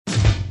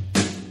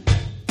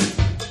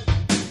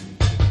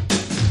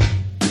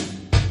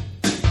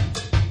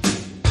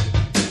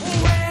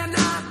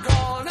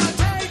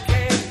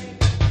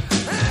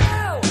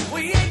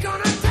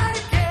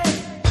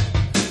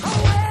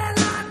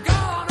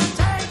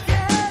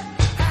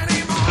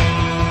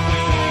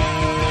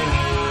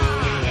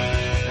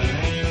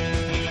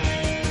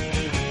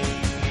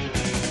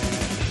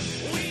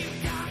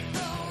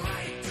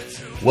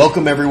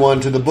Welcome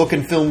everyone to the Book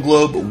and Film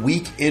Globe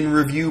Week in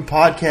Review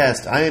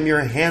podcast. I am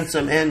your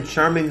handsome and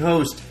charming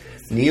host,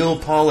 Neil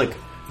Pollack,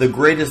 the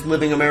greatest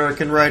living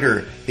American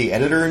writer, the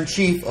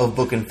editor-in-chief of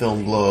Book and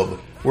Film Globe.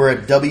 We're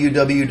at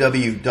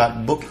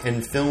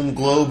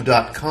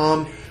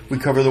www.bookandfilmglobe.com. We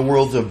cover the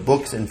worlds of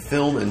books and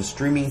film and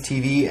streaming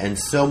TV and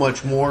so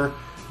much more.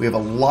 We have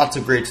lots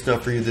of great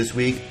stuff for you this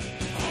week.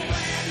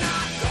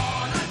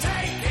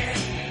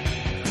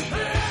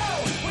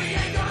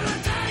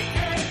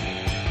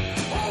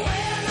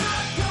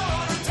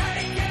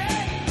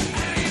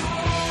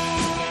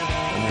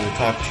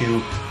 Talk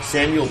to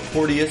Samuel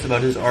Porteous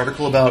about his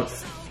article about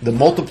the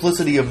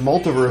multiplicity of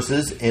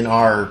multiverses in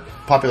our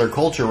popular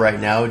culture right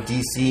now,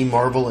 DC,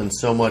 Marvel, and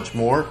so much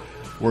more.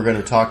 We're going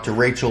to talk to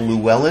Rachel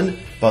Llewellyn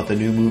about the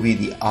new movie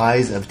The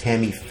Eyes of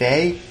Tammy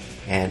Faye,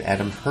 and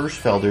Adam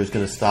Hirschfelder is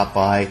going to stop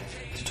by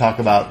to talk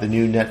about the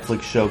new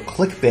Netflix show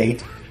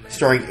Clickbait,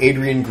 starring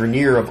Adrian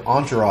Grenier of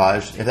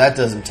Entourage. If that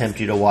doesn't tempt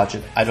you to watch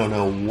it, I don't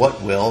know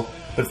what will.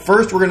 But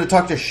first, we're going to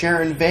talk to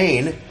Sharon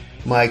Vane,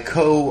 my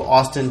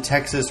co-Austin,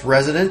 Texas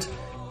resident.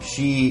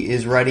 She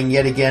is writing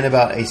yet again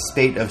about a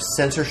spate of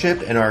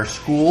censorship in our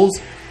schools.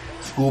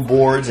 School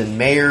boards and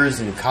mayors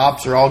and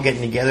cops are all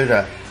getting together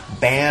to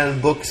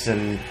ban books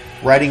and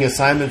writing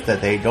assignments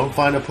that they don't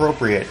find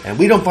appropriate. And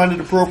we don't find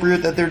it appropriate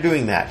that they're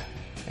doing that.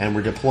 And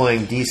we're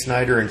deploying Dee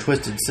Snider and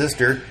Twisted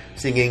Sister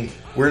singing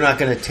 "We're Not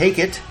Gonna Take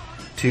It"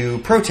 to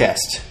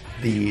protest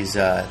these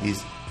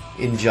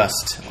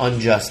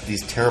unjust,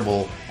 these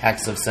terrible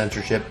acts of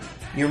censorship.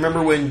 You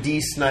remember when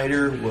Dee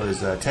Snider was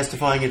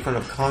testifying in front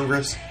of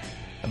Congress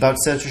about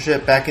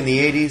censorship back in the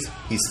 80s?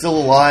 He's still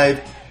alive.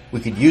 We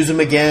could use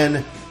him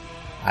again.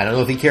 I don't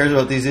know if he cares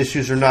about these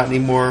issues or not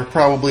anymore.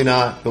 Probably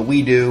not, but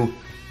we do.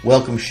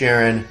 Welcome,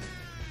 Sharon,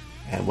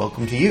 and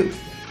welcome to you.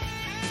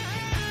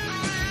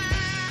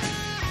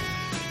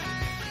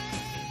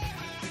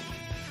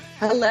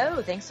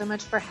 Hello. Thanks so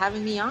much for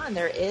having me on.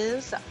 There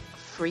is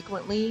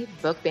frequently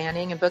book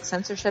banning and book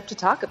censorship to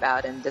talk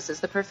about, and this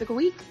is the perfect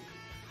week.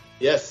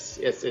 Yes,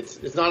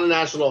 it's not a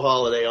national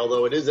holiday,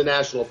 although it is a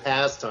national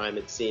pastime,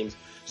 it seems.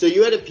 So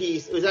you had a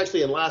piece, it was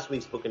actually in last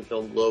week's Book and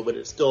Film Globe, but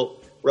it's still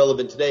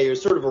relevant today. It was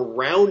sort of a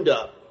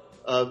roundup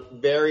of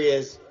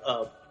various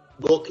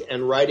book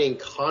and writing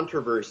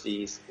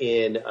controversies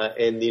in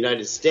the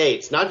United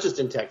States, not just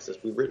in Texas.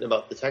 We've written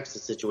about the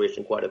Texas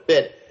situation quite a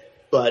bit.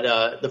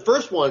 But the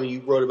first one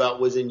you wrote about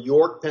was in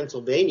York,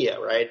 Pennsylvania,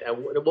 right?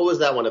 And what was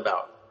that one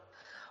about?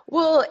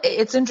 Well,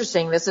 it's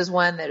interesting. This is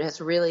one that has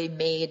really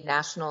made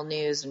national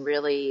news and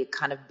really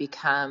kind of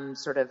become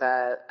sort of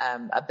a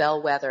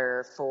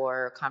bellwether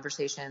for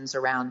conversations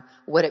around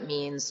what it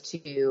means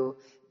to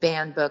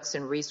ban books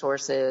and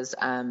resources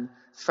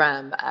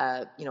from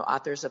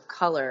authors of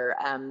color.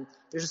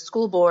 There's a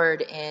school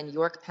board in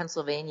York,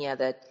 Pennsylvania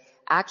that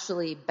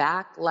actually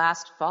back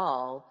last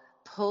fall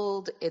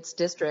pulled its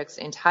district's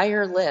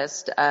entire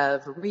list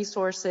of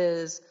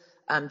resources,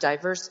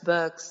 diverse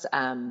books,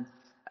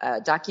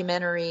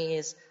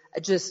 documentaries,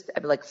 just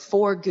like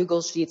 4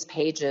 Google Sheets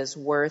pages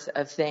worth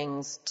of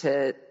things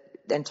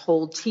and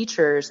told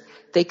teachers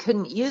they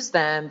couldn't use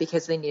them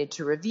because they needed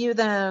to review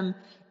them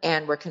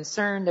and were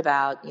concerned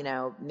about,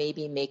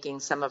 maybe making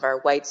some of our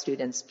white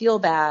students feel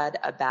bad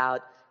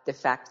about the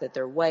fact that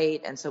they're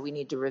white. And so we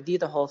need to review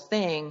the whole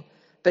thing.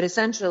 But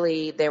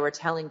essentially they were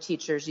telling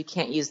teachers you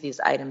can't use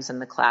these items in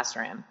the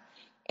classroom.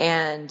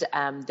 And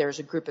there's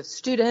a group of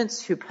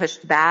students who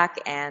pushed back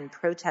and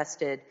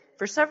protested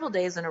for several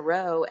days in a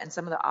row, and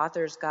some of the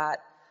authors got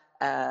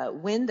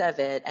wind of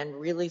it and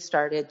really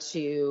started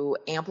to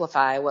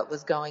amplify what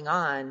was going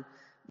on.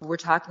 We're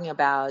talking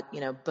about,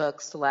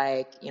 books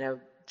like,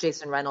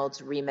 Jason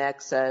Reynolds'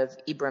 remix of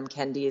Ibram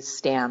Kendi's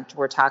Stamped.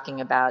 We're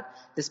talking about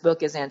This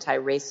Book is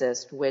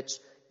Anti-Racist, which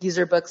these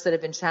are books that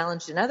have been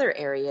challenged in other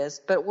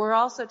areas, but we're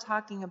also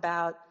talking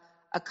about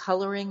a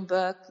coloring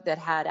book that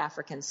had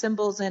African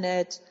symbols in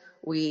it.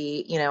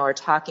 We, are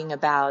talking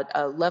about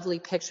a lovely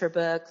picture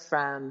book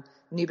from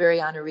Newbery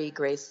honoree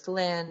Grace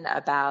Flynn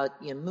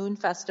about Moon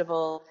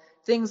Festival,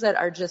 things that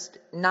are just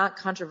not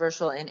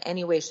controversial in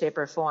any way, shape,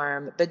 or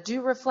form, but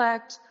do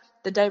reflect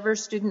the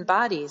diverse student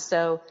body.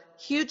 So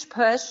huge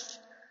push,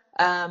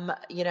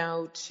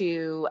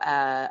 to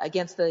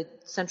against the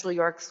Central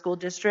York School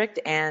District.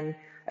 And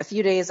a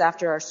few days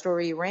after our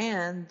story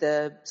ran,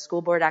 the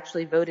school board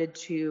actually voted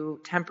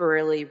to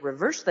temporarily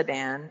reverse the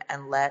ban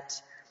and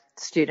let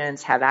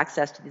students have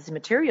access to these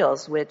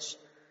materials, which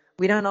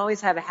we don't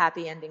always have a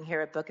happy ending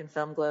here at Book and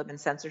Film Globe and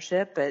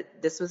censorship, but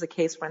this was a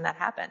case when that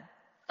happened.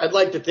 I'd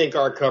like to think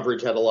our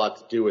coverage had a lot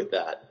to do with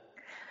that.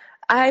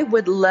 I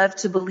would love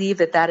to believe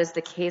that that is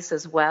the case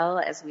as well,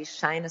 as we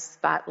shine a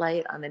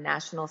spotlight on the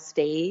national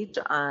stage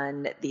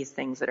on these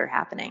things that are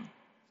happening.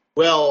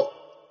 Well,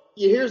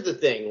 here's the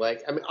thing.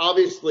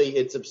 Obviously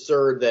it's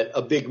absurd that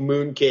A Big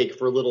Mooncake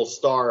for Little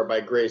Star by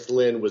Grace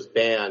Lynn was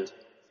banned.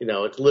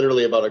 It's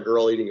literally about a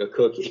girl eating a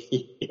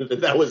cookie.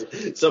 That was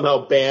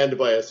somehow banned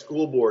by a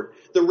school board.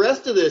 The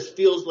rest of this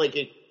feels like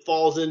it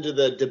falls into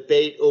the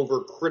debate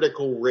over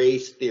critical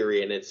race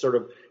theory, and it's sort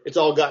of it's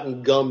all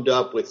gotten gummed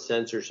up with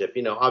censorship.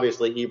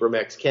 Obviously Ibram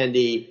X.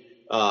 Kendi,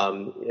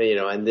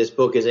 and this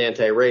book is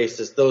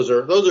anti-racist. Those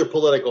are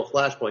political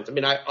flashpoints. I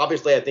mean,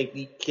 I think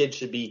the kids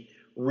should be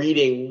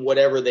reading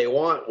whatever they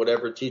want,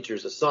 whatever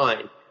teachers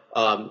assign.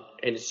 And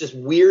it's just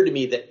weird to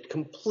me that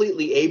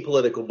completely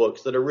apolitical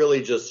books that are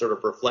really just sort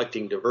of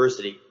reflecting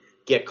diversity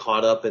get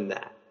caught up in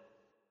that.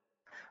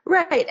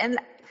 Right. And,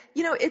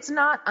 it's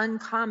not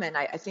uncommon.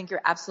 I think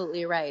you're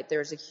absolutely right.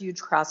 There's a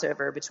huge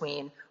crossover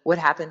between what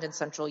happened in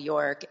Central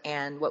York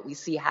and what we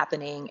see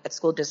happening at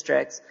school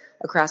districts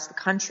across the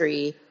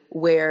country,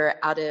 where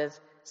out of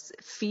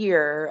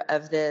fear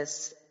of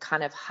this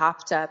kind of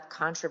hopped up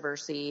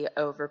controversy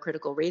over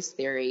critical race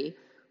theory,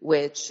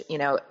 which,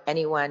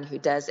 anyone who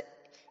does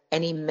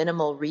any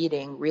minimal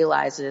reading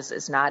realizes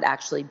is not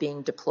actually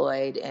being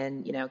deployed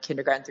in,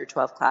 kindergarten through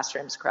 12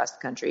 classrooms across the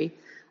country.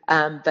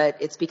 But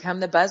it's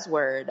become the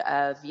buzzword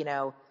of,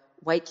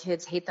 white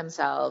kids hate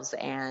themselves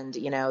and,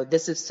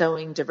 this is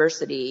sowing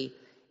diversity.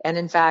 And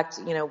in fact,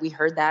 we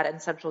heard that in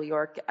Central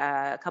York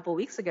a couple of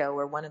weeks ago,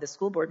 where one of the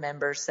school board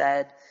members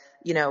said,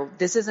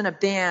 this isn't a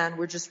ban,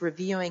 we're just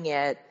reviewing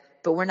it,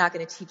 but we're not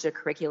going to teach a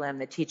curriculum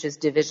that teaches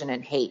division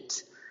and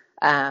hate.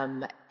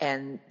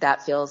 And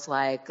that feels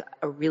like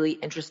a really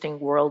interesting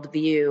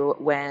worldview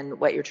when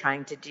what you're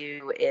trying to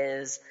do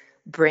is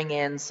bring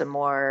in some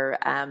more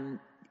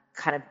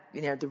kind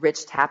of, the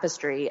rich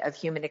tapestry of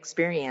human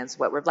experience.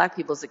 What were Black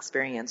people's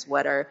experience?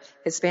 What are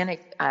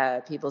Hispanic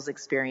people's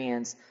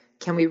experience?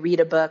 Can we read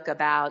a book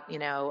about,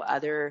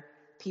 other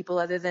people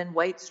other than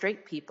white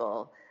straight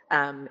people?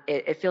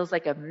 It feels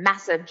like a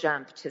massive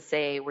jump to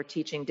say we're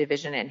teaching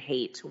division and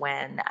hate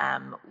when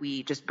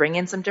we just bring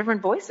in some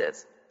different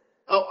voices.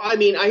 Oh, I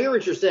mean, I hear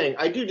what you're saying.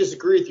 I do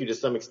disagree with you to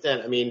some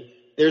extent. I mean,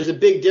 there's a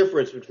big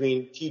difference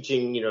between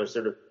teaching,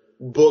 sort of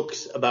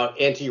books about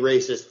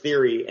anti-racist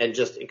theory and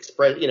just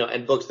express,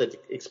 and books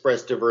that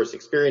express diverse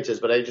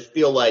experiences. But I just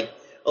feel like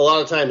a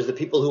lot of times the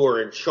people who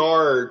are in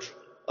charge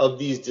of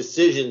these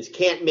decisions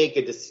can't make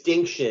a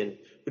distinction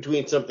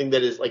between something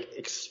that is like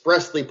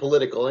expressly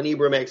political, and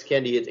Ibram X.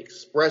 Kendi is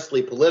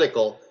expressly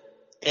political,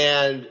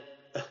 and,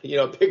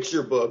 a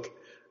picture book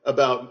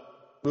about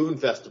moon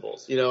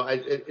festivals.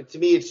 To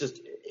me, it's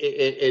just,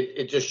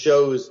 it just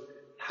shows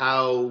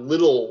how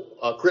little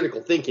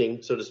critical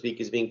thinking, so to speak,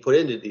 is being put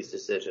into these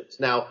decisions.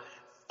 Now,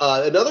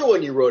 another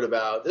one you wrote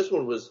about, this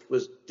one was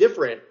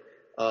different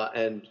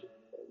and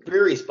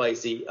very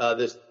spicy.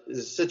 This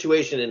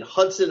situation in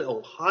Hudson,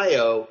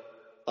 Ohio.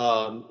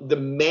 The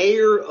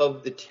mayor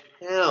of the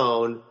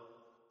town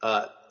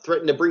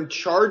threatened to bring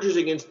charges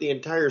against the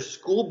entire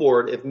school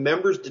board if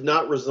members did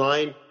not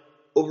resign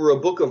over a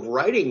book of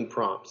writing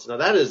prompts. Now,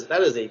 that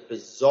is a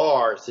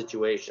bizarre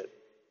situation.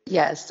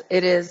 Yes,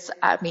 it is.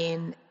 I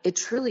mean, it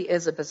truly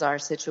is a bizarre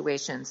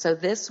situation. So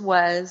this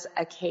was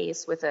a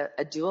case with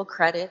a dual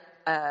credit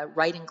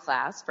writing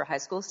class for high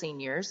school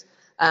seniors.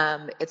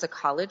 It's a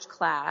college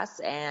class,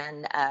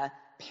 and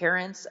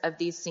parents of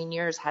these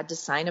seniors had to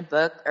sign a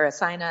book or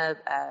sign a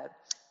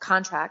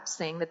contract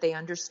saying that they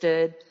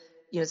understood,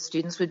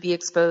 students would be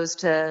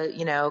exposed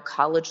to,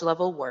 college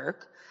level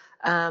work.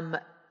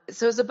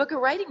 So it's a book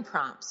of writing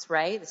prompts,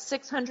 right?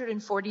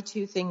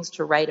 642 things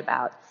to write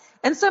about.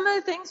 And some of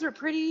the things were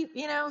pretty,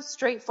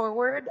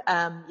 straightforward.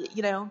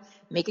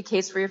 Make a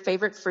case for your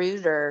favorite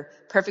fruit or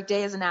perfect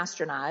day as an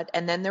astronaut.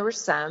 And then there were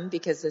some,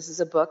 because this is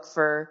a book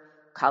for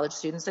college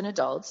students and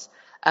adults,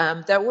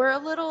 that were a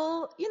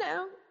little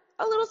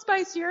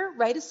spicier.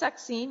 Write a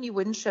sex scene you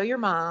wouldn't show your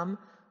mom.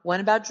 One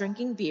about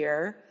drinking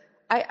beer.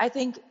 I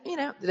think,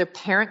 the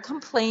parent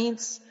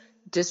complaints,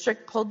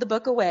 district pulled the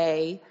book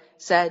away,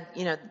 said,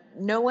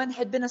 no one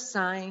had been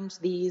assigned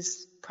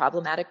these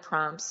problematic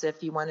prompts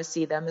if you want to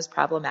see them as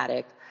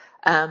problematic.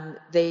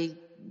 They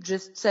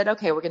just said,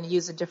 okay, we're going to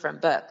use a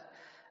different book.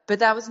 But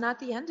that was not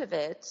the end of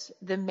it.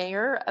 The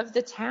mayor of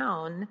the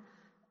town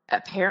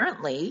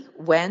apparently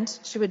went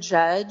to a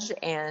judge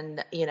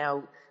and,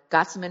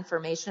 got some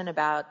information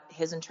about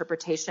his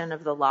interpretation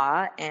of the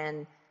law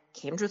and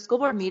came to a school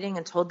board meeting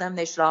and told them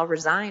they should all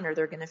resign or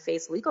they're going to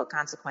face legal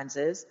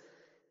consequences.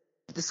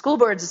 The School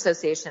Boards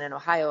Association in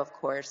Ohio, of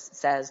course,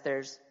 says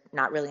there's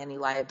not really any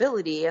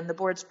liability, and the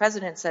board's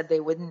president said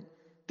they wouldn't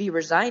be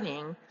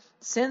resigning.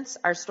 Since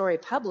our story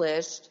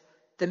published,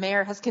 the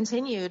mayor has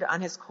continued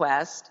on his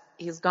quest.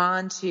 He's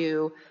gone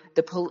to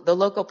the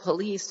local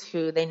police,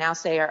 who they now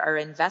say are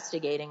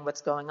investigating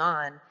what's going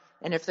on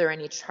and if there are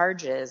any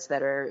charges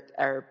that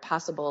are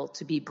possible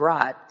to be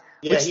brought,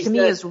 which to me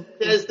is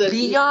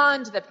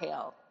beyond the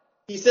pale.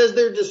 He says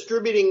they're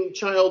distributing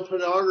child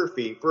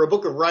pornography for a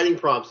book of writing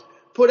prompts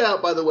put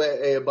out, by the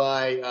way,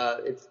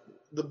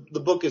 the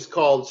book is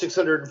called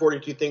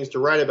 642 Things to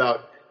Write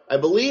About. I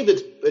believe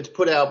it's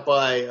put out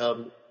by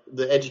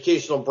the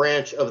educational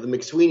branch of the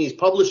McSweeney's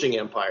publishing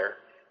empire,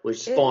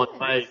 which spawned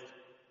my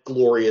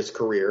glorious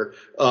career.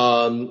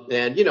 And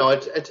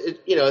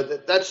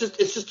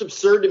it's just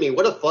absurd to me.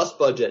 What a fuss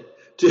budget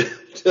to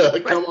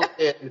come on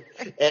in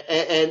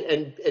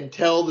and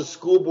tell the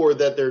school board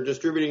that they're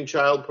distributing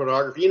child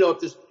pornography.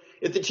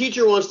 If the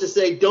teacher wants to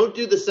say, don't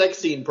do the sex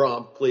scene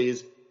prompt,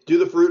 please, do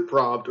the fruit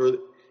prompt, or,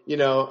 you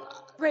know.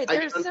 Right.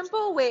 There are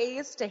simple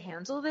ways to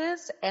handle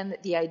this. And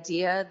the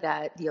idea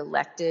that the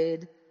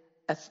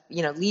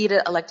lead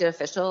elected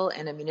official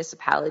in a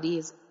municipality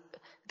is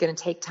going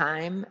to take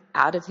time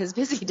out of his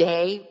busy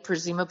day,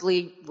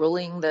 presumably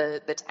ruling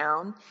the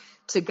town,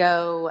 to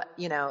go,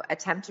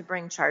 attempt to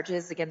bring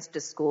charges against a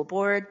school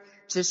board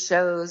just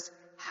shows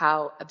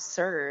how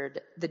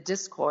absurd the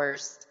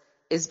discourse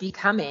is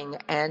becoming.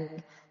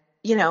 And,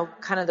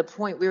 kind of the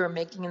point we were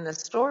making in the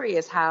story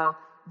is how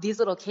these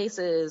little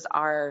cases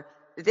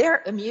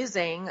they're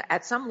amusing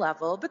at some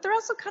level, but they're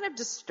also kind of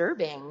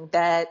disturbing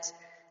that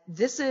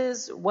this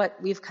is what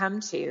we've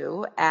come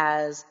to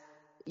as,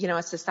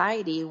 a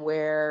society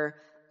where,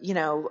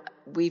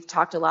 we've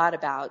talked a lot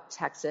about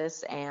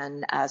Texas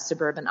and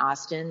suburban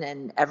Austin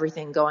and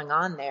everything going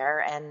on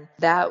there. And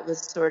that was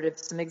sort of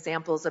some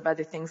examples of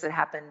other things that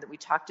happened that we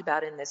talked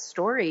about in this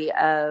story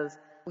of,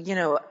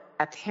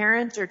 a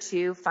parent or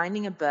two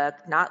finding a book,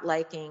 not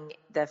liking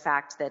the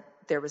fact that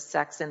there was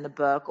sex in the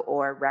book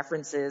or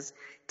references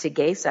to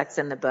gay sex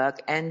in the book,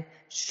 and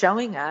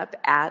showing up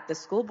at the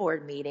school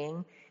board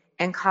meeting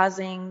and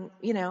causing,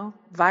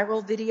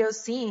 viral video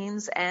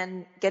scenes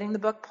and getting the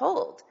book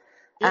pulled.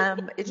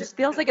 It just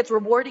feels like it's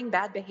rewarding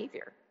bad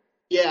behavior.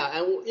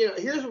 Yeah, and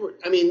here's what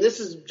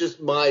this is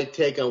just my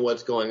take on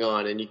what's going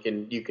on, and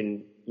you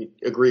can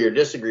agree or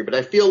disagree, but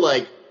I feel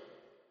like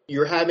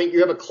you have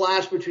a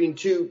clash between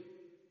two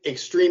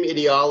extreme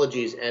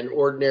ideologies, and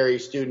ordinary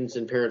students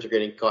and parents are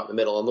getting caught in the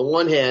middle. On the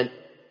one hand,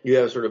 you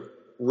have sort of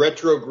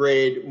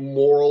retrograde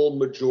moral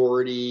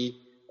majority,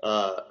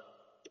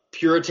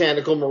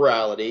 puritanical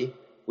morality,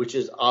 which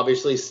is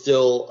obviously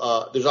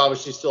still there's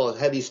obviously still a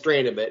heavy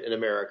strain of it in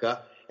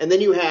America. And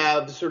then you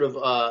have sort of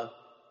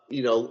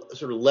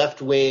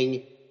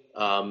left-wing,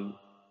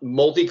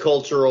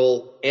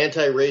 multicultural,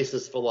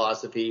 anti-racist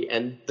philosophy,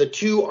 and the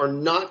two are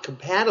not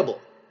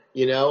compatible.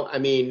 But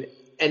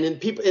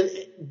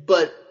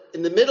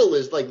in the middle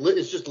is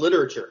it's just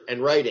literature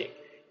and writing,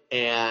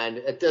 and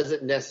it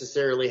doesn't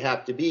necessarily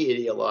have to be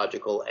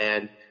ideological.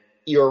 And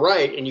you're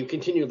right, and you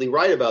continually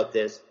write about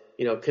this.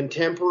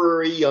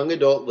 Contemporary young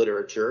adult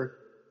literature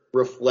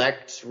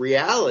reflects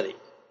reality,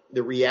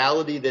 the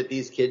reality that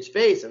these kids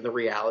face, and the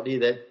reality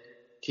that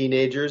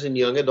teenagers and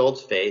young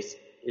adults face,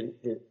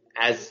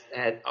 as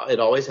it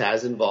always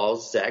has,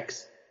 involves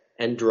sex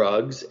and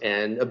drugs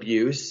and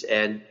abuse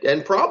and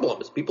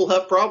problems. People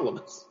have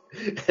problems.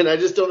 And I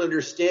just don't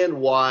understand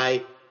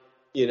why,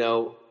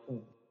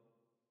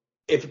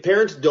 if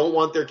parents don't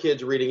want their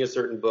kids reading a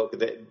certain book,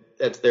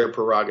 that's their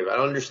prerogative. I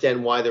don't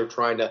understand why they're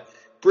trying to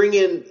bring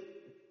in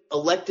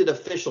elected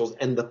officials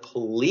and the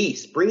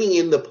police. Bringing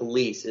in the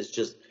police is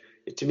just,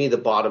 to me, the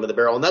bottom of the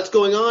barrel. And that's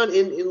going on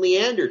in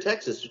Leander,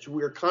 Texas, which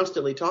we're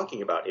constantly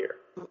talking about here.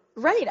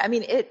 Right.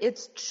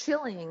 It's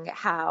chilling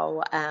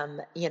how,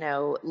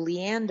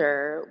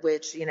 Leander,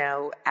 which,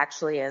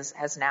 actually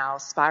has now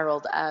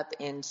spiraled up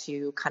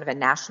into kind of a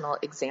national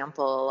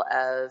example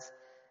of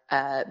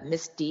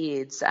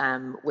misdeeds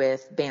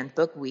with Banned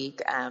Book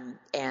Week.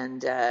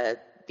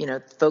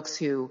 Folks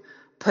who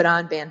put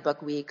on Banned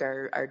Book Week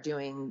are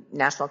doing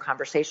national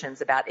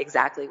conversations about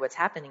exactly what's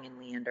happening in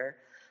Leander.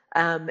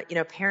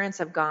 Parents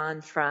have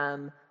gone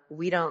from,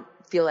 we don't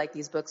feel like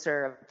these books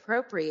are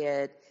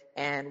appropriate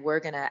and we're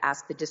going to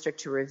ask the district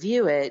to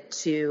review it,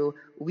 to,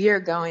 we are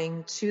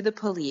going to the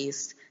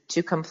police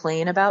to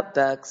complain about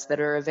books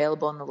that are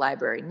available in the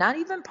library, not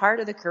even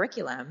part of the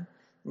curriculum,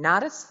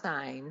 not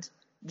assigned,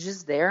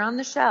 just there on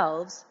the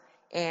shelves.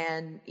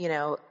 And,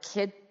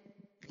 kid,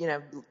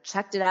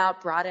 checked it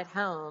out, brought it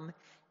home,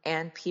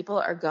 and people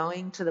are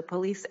going to the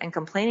police and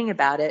complaining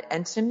about it.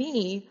 And to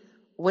me,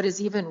 what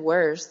is even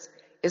worse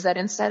is that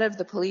instead of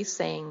the police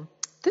saying,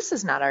 this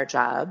is not our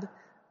job,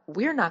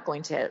 we're not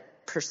going to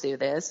pursue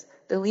this,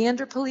 the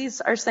Leander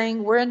police are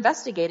saying, we're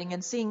investigating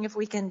and seeing if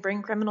we can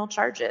bring criminal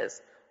charges.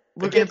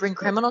 We're going to bring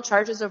criminal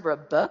charges over a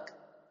book?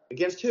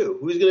 Against who?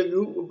 Who's going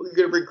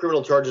to bring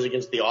criminal charges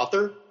against the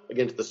author?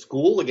 Against the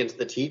school? Against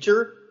the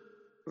teacher?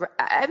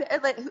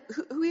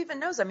 Who even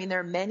knows? There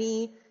are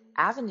many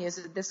avenues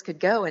that this could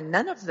go, and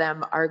none of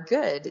them are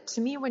good.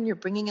 To me, when you're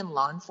bringing in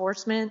law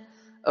enforcement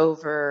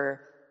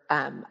over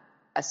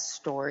a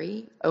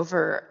story,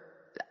 over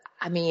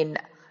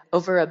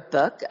a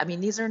book,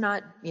 these are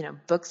not,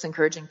 books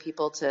encouraging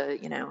people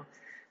to,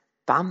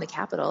 bomb the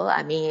Capitol.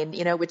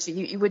 Which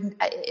you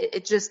wouldn't,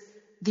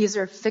 these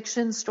are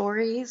fiction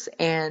stories.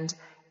 And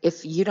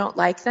if you don't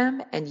like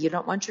them and you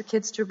don't want your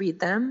kids to read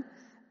them,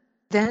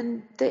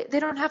 then they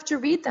don't have to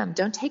read them.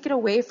 Don't take it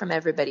away from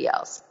everybody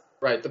else.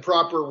 Right. The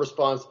proper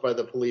response by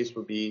the police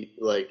would be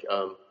like,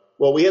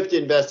 well, we have to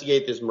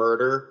investigate this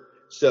murder,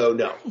 so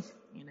no.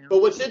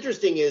 But what's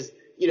interesting is,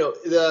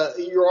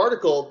 your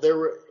article, there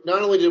were,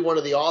 not only did one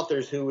of the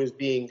authors who was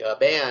being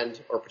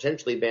banned or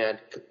potentially banned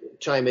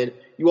chime in,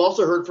 you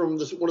also heard from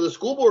one of the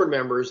school board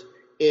members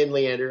in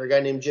Leander, a guy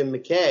named Jim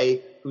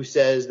McKay, who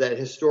says that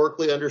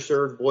historically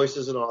underserved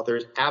voices and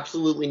authors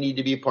absolutely need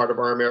to be part of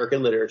our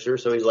American literature.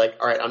 So he's like,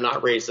 all right, I'm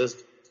not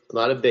racist. I'm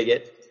not a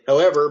bigot.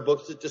 However,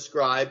 books that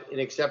describe in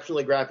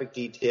exceptionally graphic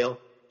detail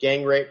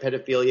gang rape,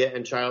 pedophilia,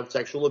 and child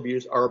sexual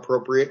abuse are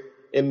appropriate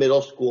in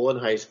middle school and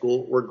high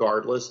school,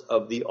 regardless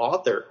of the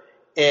author.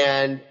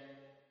 And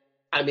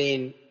I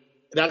mean,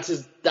 that's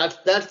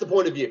the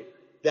point of view.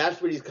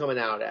 That's what he's coming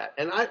out at.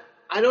 And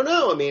I don't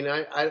know. I mean,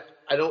 I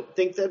don't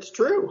think that's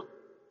true.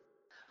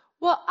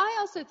 Well, I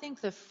also think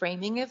the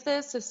framing of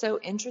this is so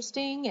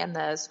interesting, and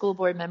the school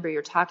board member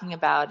you're talking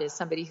about is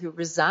somebody who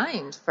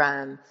resigned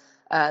from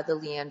the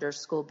Leander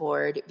School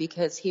Board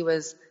because he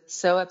was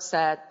so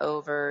upset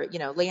over,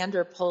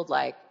 Leander pulled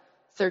like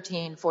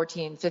 13,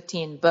 14,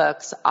 15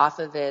 books off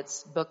of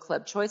its book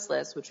club choice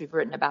list, which we've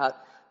written about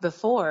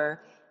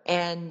before,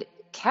 and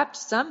kept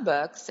some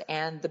books,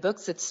 and the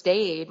books that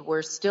stayed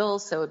were still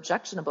so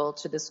objectionable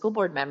to the school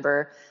board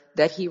member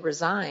that he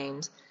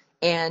resigned.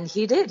 And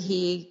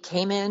he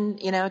came in,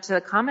 to the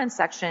comment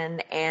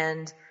section,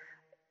 and,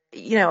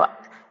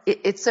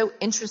 it's so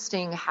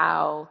interesting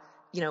how,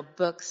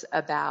 books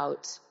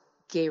about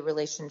gay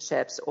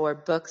relationships or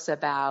books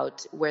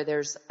about where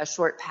there's a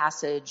short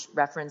passage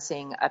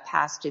referencing a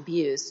past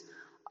abuse,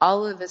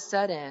 all of a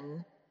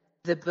sudden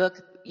the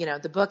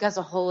book as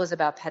a whole is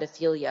about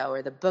pedophilia,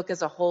 or the book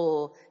as a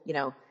whole,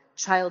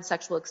 underage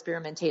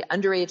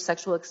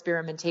sexual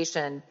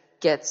experimentation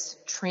gets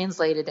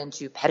translated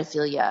into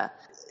pedophilia.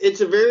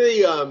 It's a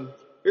very,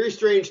 very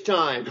strange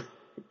time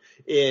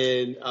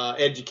in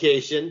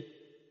education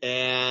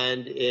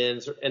and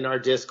in our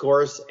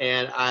discourse,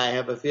 and I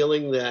have a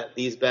feeling that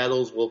these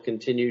battles will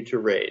continue to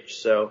rage.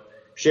 So,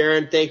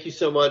 Sharon, thank you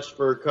so much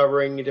for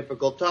covering a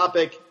difficult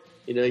topic.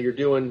 You're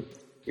doing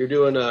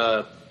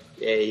a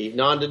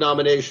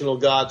non-denominational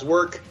God's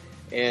work,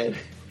 and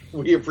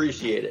we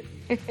appreciate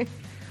it.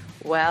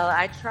 Well,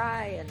 I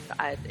try,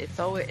 and it's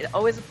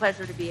always a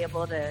pleasure to be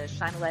able to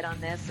shine a light on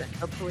this, and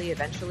hopefully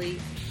eventually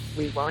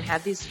we won't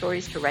have these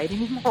stories to write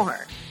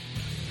anymore.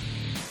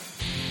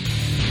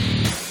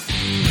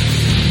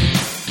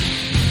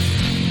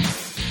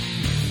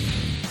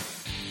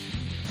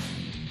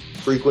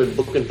 Frequent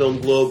Book and Film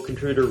Globe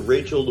contributor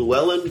Rachel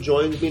Llewellyn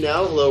joins me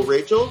now. Hello,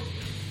 Rachel.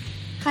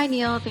 Hi,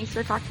 Neil. Thanks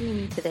for talking to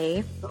me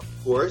today. Of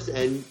course,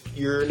 and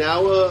you're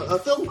now a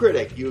film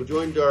critic. You have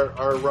joined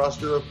our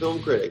roster of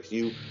film critics.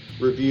 You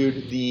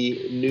reviewed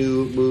the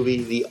new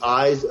movie, The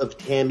Eyes of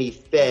Tammy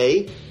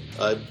Faye,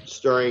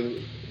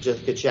 starring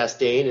Jessica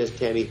Chastain as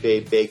Tammy Faye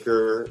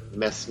Baker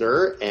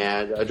Messner,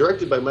 and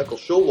directed by Michael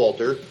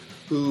Showalter,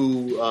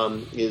 who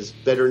is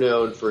better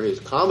known for his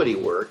comedy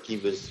work. He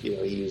was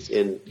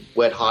in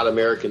Wet Hot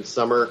American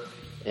Summer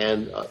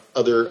and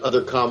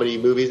other comedy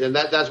movies, and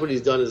that's what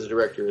he's done as a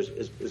director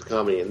is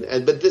comedy.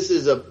 But this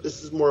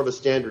is more of a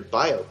standard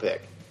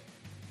biopic.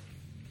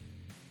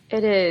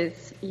 It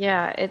is,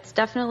 yeah. It's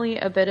definitely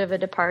a bit of a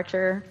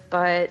departure,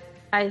 but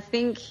I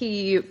think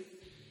he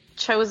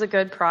chose a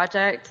good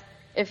project.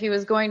 If he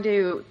was going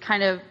to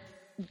kind of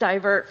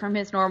divert from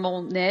his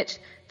normal niche,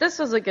 this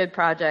was a good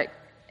project.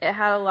 It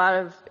had a lot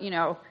of,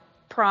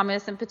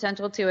 promise and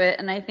potential to it,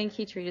 and I think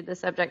he treated the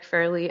subject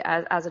fairly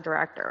as a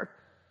director.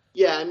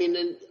 Yeah, I mean,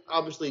 and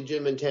obviously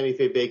Jim and Tammy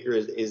Faye Baker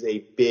is a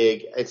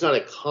big, it's not a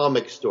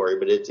comic story,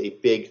 but it's a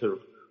big sort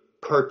of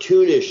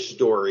cartoonish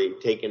story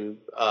taken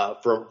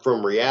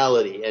from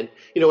reality. And,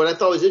 what I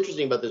thought was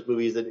interesting about this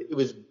movie is that it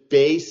was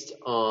based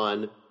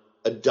on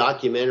a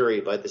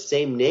documentary by the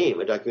same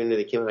name, a documentary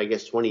that came out, I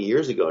guess, 20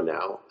 years ago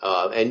now.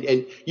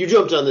 And you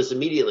jumped on this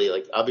immediately.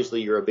 Like,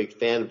 obviously you're a big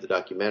fan of the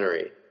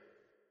documentary.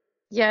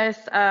 Yes,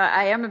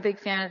 I am a big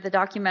fan of the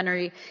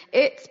documentary.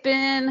 It's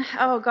been,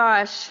 oh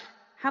gosh,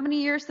 how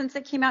many years since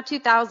it came out?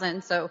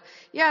 2000. So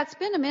yeah, it's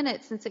been a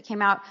minute since it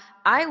came out.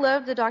 I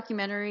loved the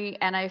documentary,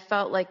 and I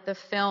felt like the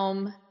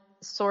film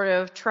sort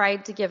of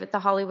tried to give it the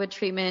Hollywood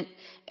treatment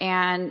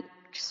and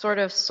sort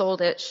of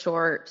sold it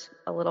short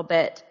a little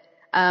bit.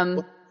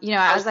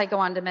 As I go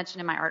on to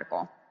mention in my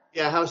article.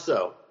 Yeah, how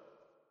so?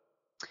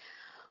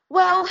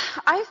 Well,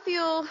 I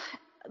feel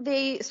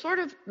they sort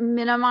of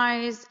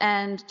minimized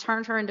and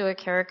turned her into a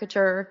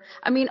caricature.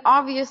 I mean,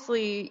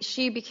 obviously,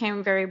 she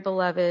became very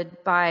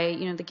beloved by,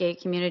 the gay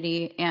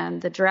community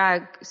and the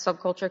drag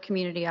subculture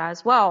community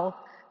as well,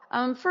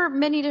 for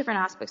many different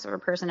aspects of her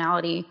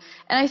personality.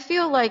 And I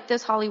feel like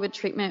this Hollywood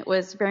treatment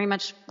was very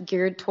much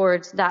geared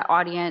towards that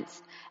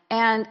audience.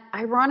 And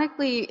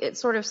ironically, it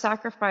sort of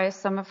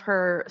sacrificed some of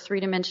her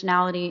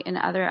three-dimensionality in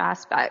other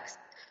aspects.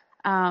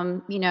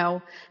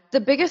 The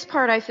biggest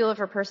part I feel of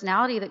her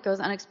personality that goes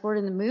unexplored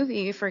in the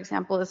movie, for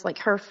example, is like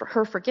her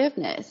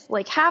forgiveness.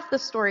 Like half the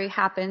story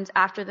happens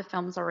after the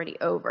film's already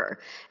over,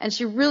 and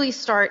she really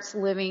starts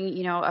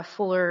living, a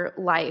fuller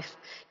life.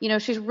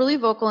 She's really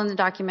vocal in the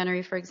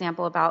documentary, for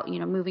example, about,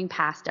 moving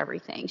past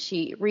everything.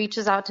 She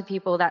reaches out to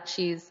people that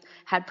she's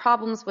had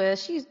problems with.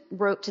 She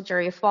wrote to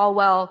Jerry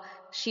Falwell.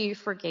 She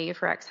forgave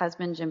her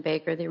ex-husband, Jim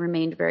Baker. They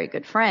remained very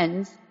good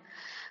friends.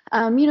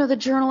 The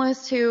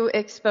journalist who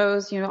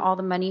exposed, all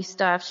the money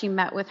stuff, she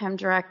met with him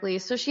directly.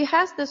 So she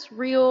has this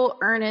real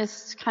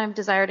earnest kind of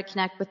desire to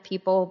connect with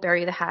people,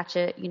 bury the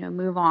hatchet,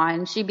 move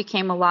on. She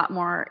became a lot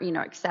more,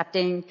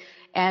 accepting,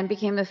 and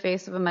became the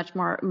face of a much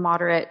more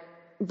moderate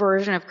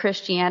version of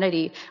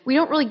Christianity. We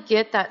don't really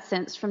get that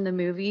sense from the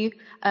movie.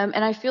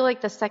 And I feel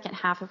like the second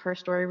half of her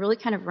story really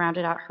kind of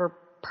rounded out her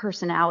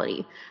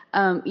personality.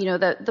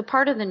 The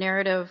part of the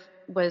narrative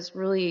was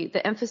really,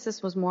 the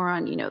emphasis was more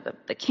on,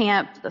 the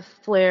camp, the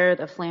flair,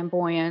 the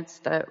flamboyance,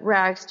 the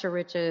rags to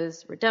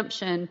riches,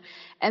 redemption.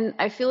 And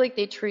I feel like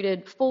they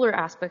treated fuller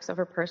aspects of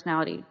her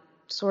personality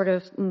sort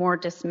of more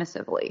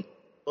dismissively.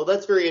 Well,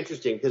 that's very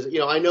interesting because,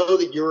 I know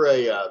that you're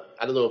I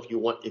don't know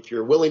if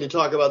you're willing to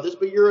talk about this,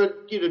 but you're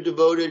a,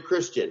 devoted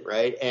Christian,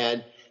 right?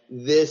 And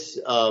this,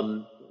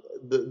 the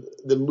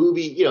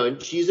movie,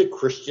 and she's a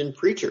Christian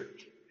preacher,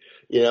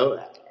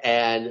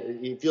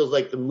 and it feels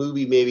like the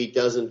movie maybe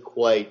doesn't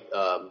quite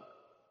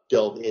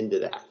delve into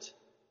that.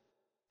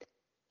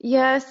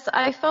 Yes,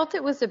 I felt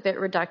it was a bit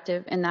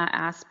reductive in that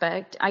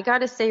aspect. I got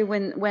to say,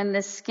 when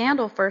this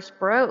scandal first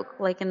broke,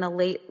 like in the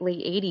late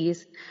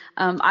 80s,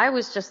 I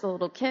was just a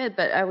little kid,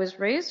 but I was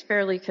raised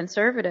fairly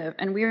conservative,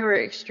 and we were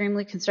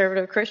extremely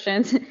conservative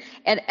Christians.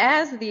 And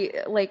as the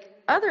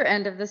other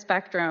end of the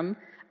spectrum,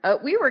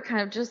 we were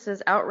kind of just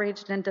as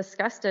outraged and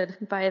disgusted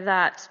by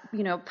that,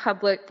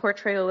 public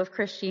portrayal of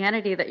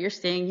Christianity that you're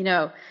seeing,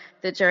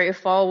 the Jerry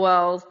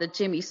Falwells, the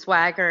Jimmy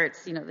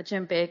Swaggarts, the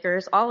Jim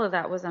Bakkers, all of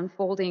that was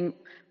unfolding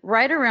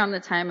right around the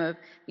time of,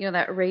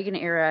 that Reagan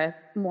era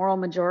moral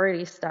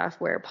majority stuff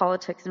where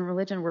politics and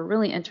religion were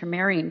really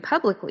intermarrying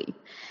publicly.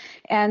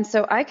 And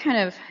so I kind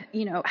of,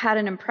 had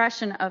an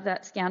impression of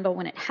that scandal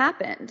when it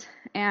happened.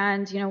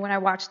 And, when I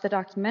watched the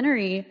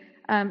documentary,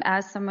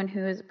 as someone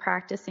who is a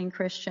practicing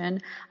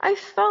Christian, I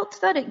felt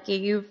that it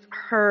gave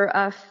her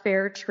a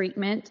fair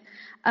treatment,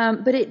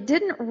 but it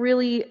didn't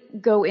really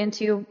go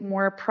into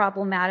more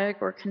problematic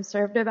or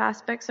conservative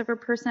aspects of her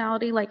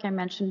personality, like I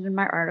mentioned in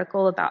my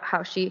article about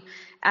how she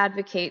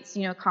advocates,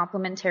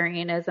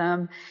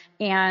 complementarianism,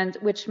 and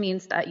which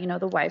means that,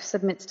 the wife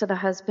submits to the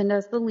husband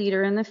as the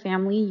leader in the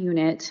family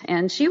unit,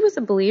 and she was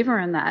a believer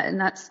in that,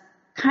 and that's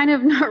kind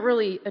of not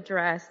really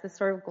addressed. It's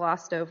sort of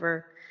glossed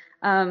over.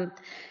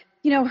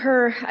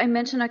 I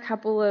mentioned a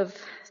couple of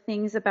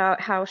things about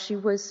how she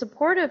was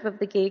supportive of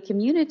the gay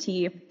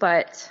community,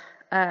 but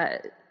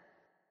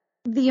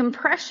the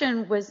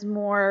impression was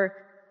more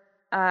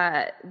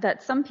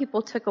that some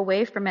people took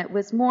away from it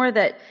was more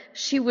that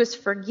she was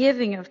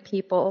forgiving of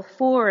people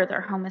for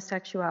their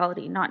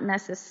homosexuality, not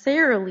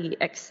necessarily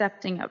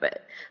accepting of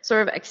it,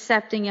 sort of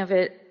accepting of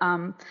it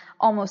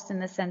almost in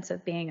the sense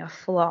of being a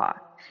flaw.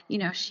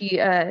 She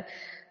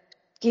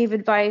gave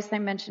advice, I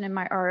mentioned in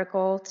my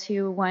article,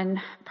 to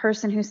one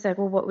person who said,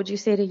 well, what would you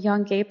say to a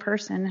young gay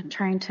person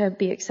trying to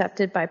be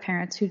accepted by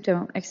parents who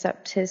don't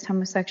accept his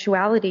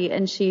homosexuality?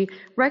 And she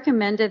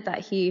recommended that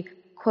he,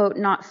 quote,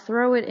 not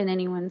throw it in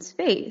anyone's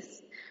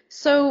face.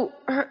 So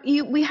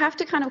we have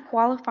to kind of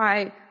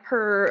qualify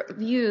her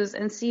views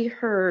and see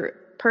her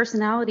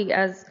personality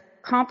as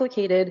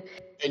complicated.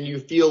 And you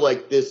feel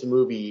like this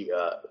movie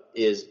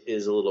is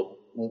a little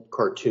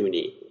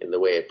cartoony in the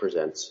way it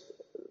presents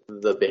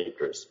the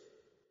Bakkers.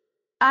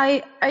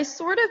 I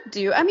sort of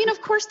do. I mean, of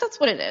course, that's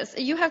what it is.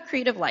 You have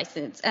creative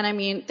license. And I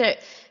mean,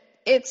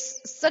 it's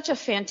such a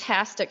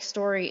fantastic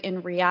story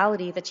in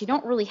reality that you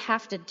don't really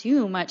have to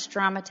do much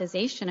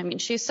dramatization. I mean,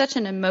 she's such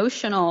an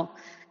emotional,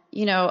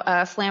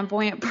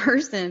 flamboyant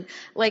person.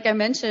 Like I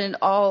mentioned,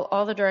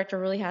 all the director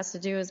really has to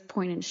do is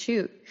point and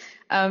shoot.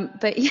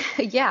 But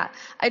yeah,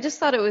 I just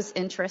thought it was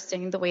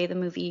interesting the way the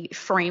movie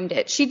framed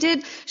it.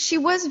 She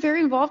was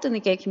very involved in the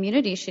gay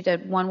community. She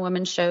did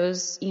one-woman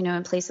shows,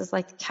 in places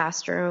like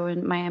Castro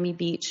and Miami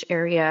Beach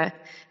area,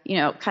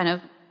 kind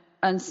of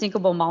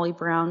unsinkable Molly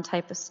Brown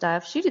type of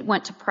stuff. She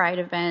went to Pride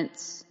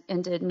events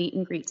and did meet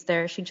and greets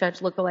there. She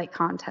judged lookalike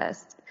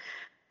contests.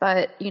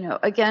 But,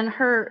 again,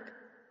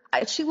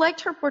 she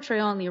liked her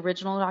portrayal in the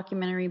original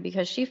documentary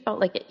because she felt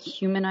like it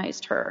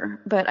humanized her.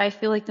 But I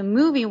feel like the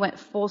movie went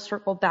full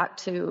circle back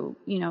to,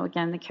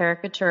 again, the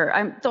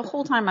caricature. The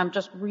whole time I'm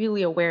just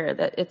really aware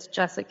that it's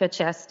Jessica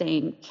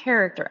Chastain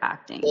character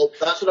acting. Well,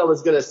 that's what I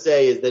was going to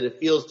say, is that it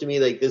feels to me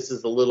like this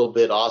is a little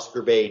bit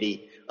Oscar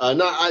baity.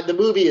 The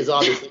movie is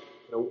obviously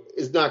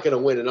is not going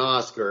to win an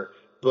Oscar,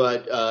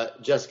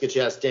 but Jessica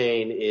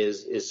Chastain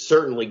is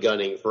certainly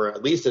gunning for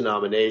at least a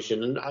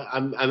nomination, and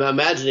I'm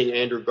imagining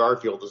Andrew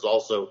Garfield is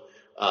also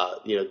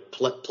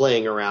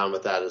playing around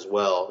with that as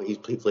well. He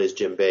plays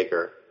Jim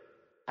Bakker.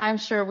 I'm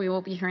sure we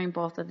will be hearing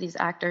both of these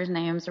actors'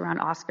 names around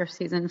Oscar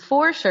season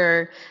for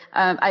sure.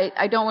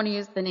 I don't want to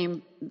use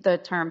the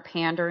term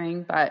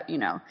pandering, but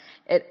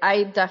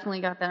I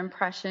definitely got that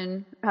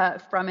impression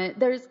from it.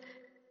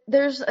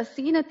 There's a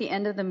scene at the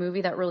end of the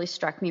movie that really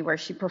struck me where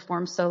she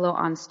performs solo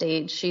on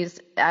stage. She's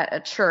at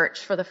a church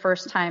for the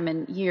first time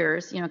in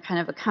years, kind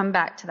of a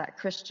comeback to that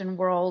Christian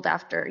world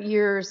after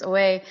years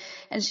away.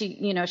 And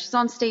she's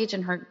on stage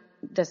in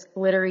this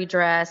glittery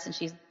dress and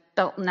she's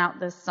belting out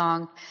this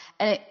song.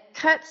 And it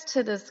cuts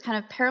to this kind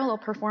of parallel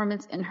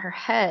performance in her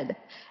head.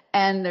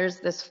 And there's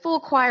this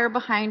full choir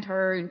behind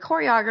her and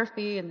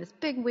choreography and this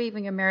big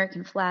waving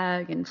American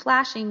flag and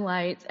flashing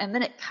lights. And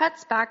then it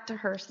cuts back to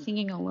her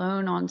singing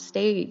alone on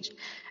stage.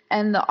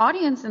 And the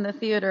audience in the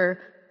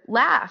theater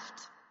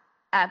laughed.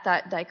 at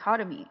that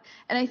dichotomy.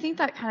 And I think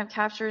that kind of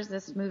captures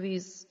this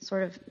movie's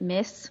sort of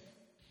miss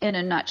in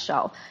a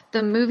nutshell.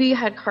 The movie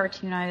had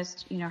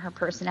cartoonized, her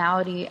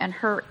personality and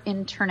her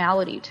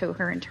internality to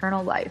her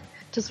internal life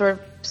to sort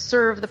of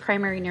serve the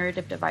primary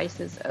narrative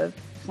devices of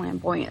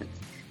flamboyance.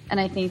 And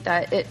I think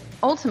that it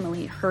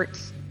ultimately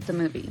hurts the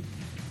movie.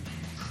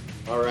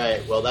 All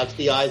right. Well, that's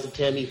The Eyes of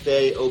Tammy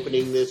Faye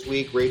opening this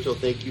week. Rachel,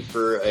 thank you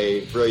for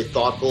a very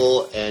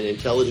thoughtful and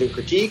intelligent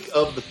critique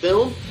of the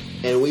film,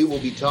 and we will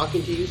be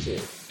talking to you soon.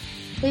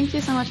 Thank you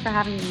so much for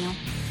having me, Neil.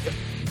 Yep.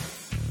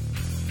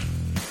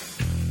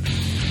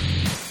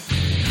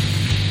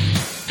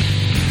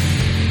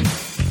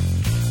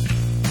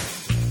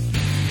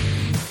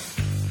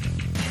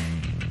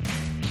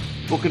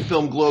 Book and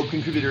Film Globe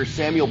contributor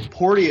Samuel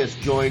Porteous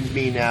joins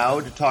me now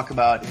to talk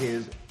about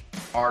his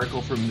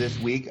article from this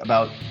week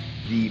about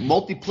the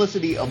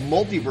multiplicity of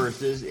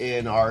multiverses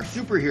in our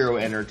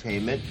superhero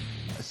entertainment.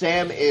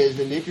 Sam is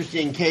an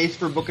interesting case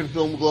for Book and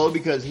Film Globe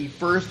because he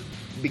first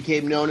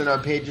became known in our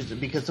pages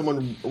because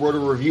someone wrote a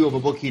review of a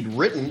book he'd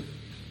written,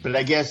 but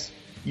I guess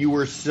you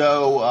were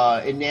so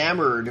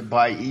enamored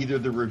by either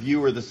the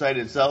review or the site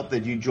itself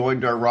that you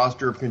joined our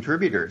roster of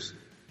contributors.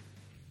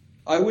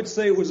 I would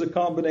say it was a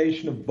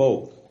combination of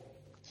both.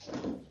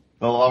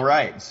 Well, all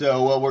right.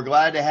 So we're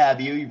glad to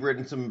have you. You've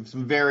written some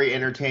very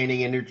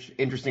entertaining and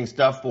interesting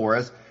stuff for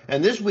us.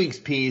 And this week's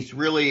piece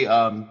really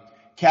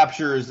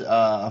captures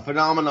a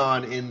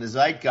phenomenon in the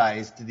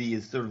zeitgeist,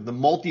 the sort of the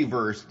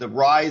multiverse, the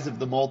rise of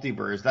the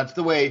multiverse. That's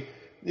the way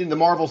in the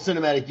Marvel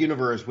Cinematic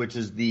Universe, which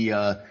is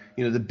the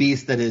the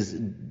beast that has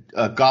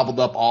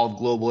gobbled up all of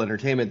global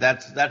entertainment.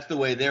 That's the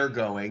way they're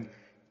going.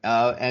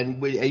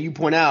 And you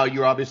point out,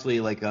 you're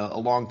obviously like a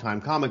longtime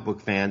comic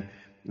book fan,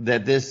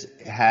 that this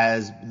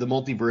has the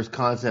multiverse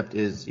concept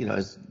has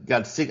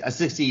got a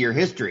 60-year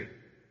history.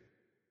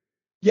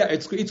 Yeah,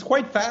 it's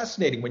quite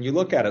fascinating when you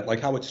look at it, like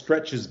how it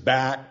stretches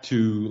back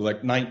to like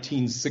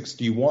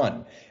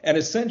 1961. And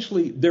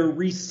essentially, they're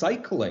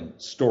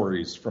recycling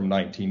stories from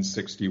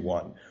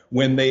 1961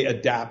 when they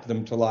adapt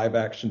them to live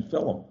action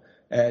film.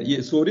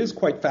 So it is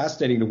quite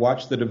fascinating to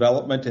watch the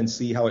development and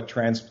see how it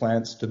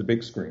transplants to the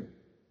big screen.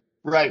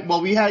 Right. Well,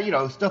 we had,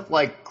 stuff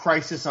like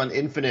Crisis on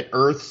Infinite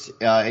Earths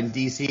in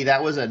DC.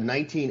 That was a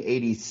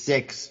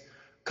 1986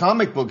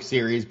 comic book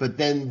series, but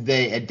then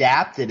they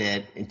adapted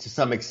it to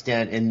some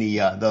extent in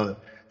the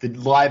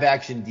live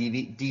action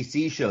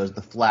DC shows,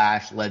 The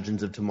Flash,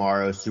 Legends of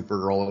Tomorrow,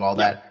 Supergirl, and all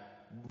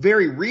that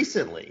very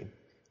recently.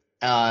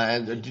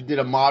 And did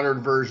a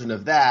modern version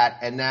of that.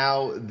 And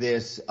now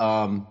this,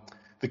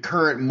 the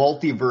current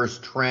multiverse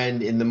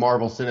trend in the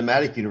Marvel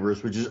Cinematic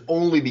Universe, which is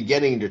only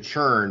beginning to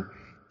churn,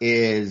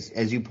 is,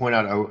 as you point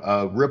out,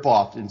 a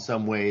ripoff in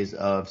some ways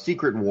of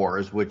Secret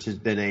Wars, which has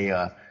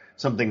been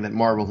something that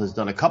Marvel has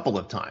done a couple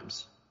of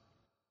times.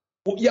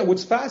 Well, yeah,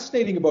 what's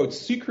fascinating about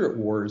Secret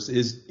Wars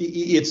is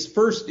its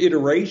first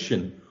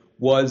iteration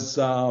was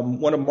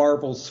one of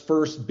Marvel's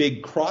first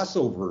big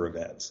crossover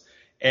events.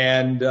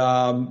 And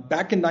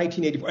back in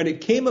 1984, and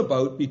it came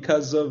about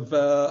because of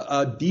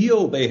a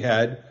deal they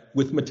had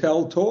with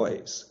Mattel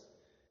Toys.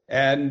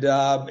 And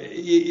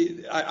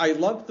I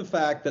love the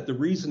fact that the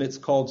reason it's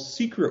called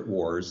Secret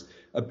Wars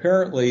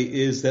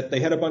apparently is that they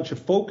had a bunch of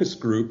focus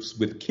groups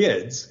with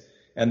kids,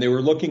 and they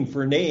were looking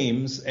for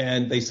names,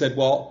 and they said,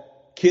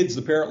 well, kids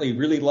apparently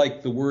really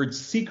like the word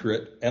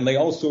secret, and they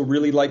also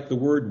really like the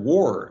word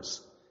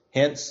wars,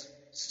 hence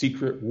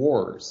Secret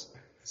Wars.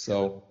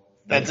 So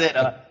that's it.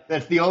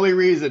 That's the only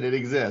reason it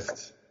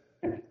exists.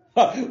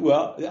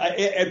 Well,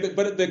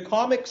 but the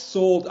comics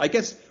sold, I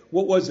guess.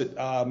 What was it?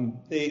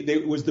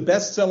 It was the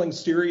best-selling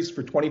series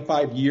for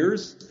 25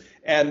 years,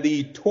 and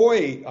the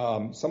toy,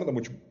 some of them,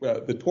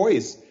 the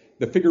toys,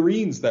 the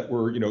figurines that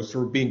were,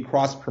 sort of being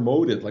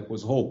cross-promoted, like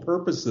was the whole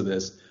purpose of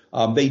this,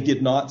 they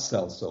did not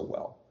sell so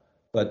well.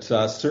 But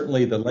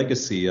certainly the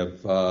legacy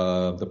of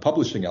the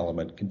publishing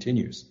element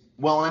continues.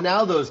 Well, and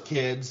now those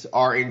kids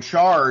are in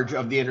charge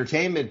of the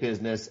entertainment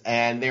business,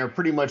 and they're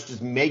pretty much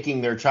just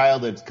making their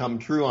childhoods come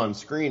true on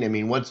screen. I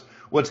mean, what's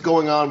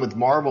going on with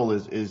Marvel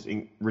is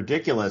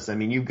ridiculous. I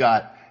mean, you've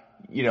got,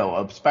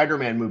 a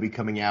Spider-Man movie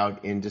coming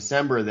out in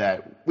December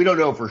that we don't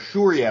know for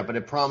sure yet, but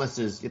it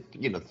promises,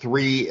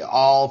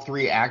 all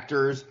three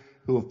actors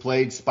who have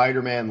played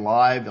Spider-Man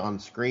live on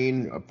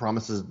screen,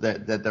 promises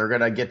that they're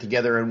going to get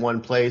together in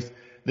one place.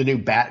 The new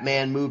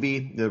Batman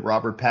movie, the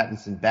Robert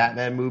Pattinson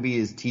Batman movie,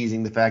 is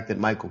teasing the fact that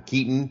Michael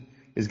Keaton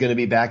is going to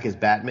be back as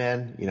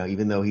Batman,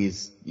 even though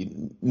he's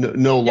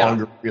no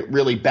longer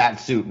really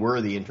Batsuit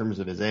worthy in terms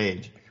of his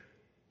age.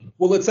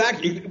 Well, it's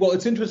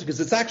interesting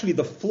because it's actually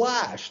the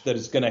Flash that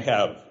is going to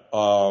have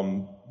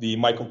the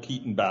Michael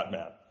Keaton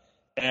Batman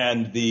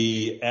and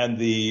the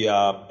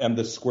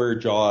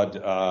square-jawed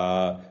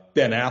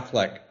Ben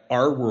Affleck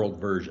Our World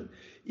version.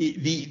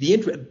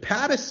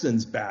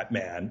 Pattinson's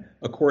Batman,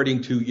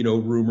 according to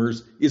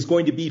rumors, is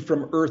going to be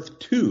from Earth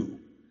 2.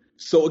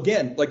 So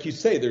again, like you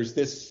say, there's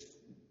this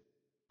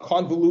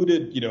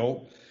convoluted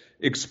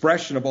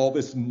expression of all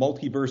this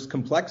multiverse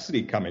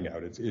complexity coming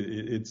out.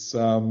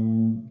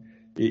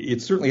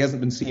 it certainly hasn't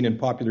been seen in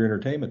popular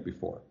entertainment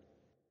before.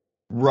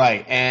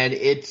 Right, and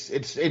it's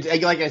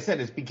like I said,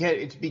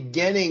 it's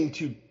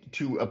beginning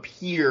to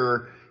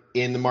appear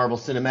in the Marvel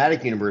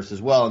Cinematic Universe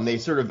as well, and they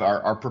sort of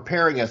are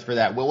preparing us for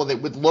that. Well,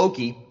 with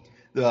Loki,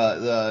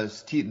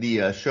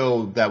 the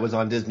show that was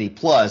on Disney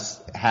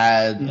Plus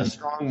had a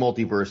strong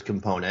multiverse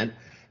component,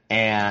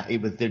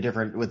 and with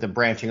the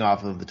branching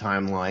off of the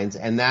timelines,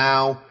 and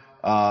now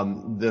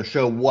the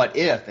show What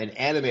If, an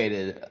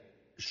animated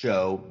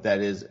show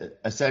that is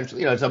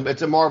essentially,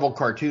 it's a Marvel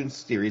cartoon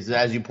series.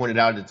 As you pointed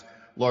out, it's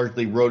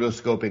largely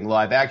rotoscoping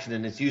live action,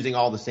 and it's using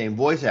all the same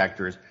voice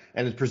actors,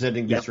 and it's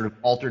presenting these sort of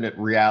alternate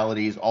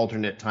realities,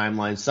 alternate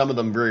timelines, some of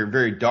them very,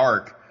 very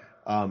dark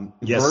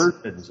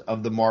versions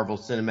of the Marvel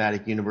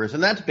Cinematic Universe.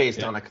 And that's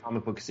based on a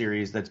comic book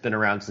series that's been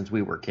around since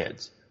we were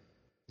kids.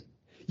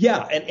 Yeah,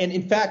 and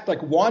in fact,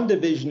 like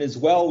WandaVision as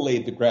well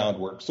laid the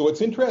groundwork. So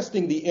it's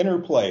interesting, the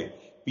interplay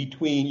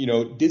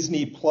between,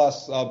 Disney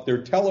Plus of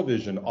their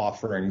television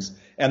offerings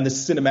and the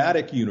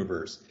cinematic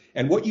universe.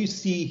 And what you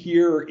see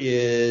here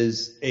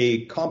is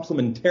a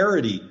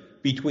complementarity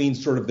between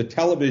sort of the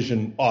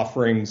television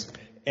offerings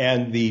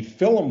and the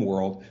film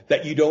world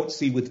that you don't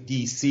see with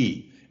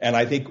DC. And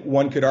I think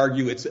one could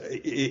argue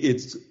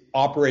it's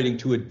operating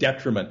to a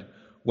detriment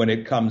when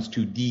it comes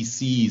to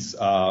DC's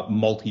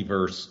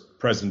multiverse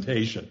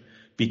presentation,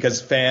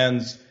 because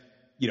fans,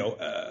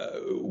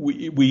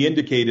 we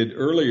indicated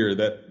earlier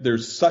that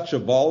there's such a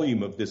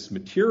volume of this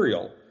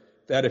material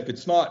that if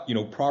it's not,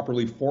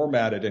 properly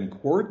formatted and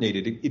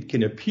coordinated, it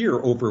can appear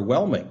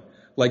overwhelming.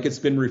 Like it's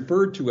been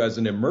referred to as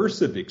an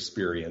immersive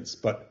experience,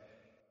 but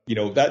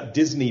that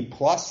Disney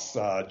Plus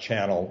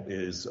channel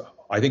is,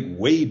 I think,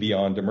 way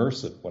beyond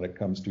immersive when it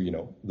comes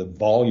to the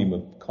volume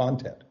of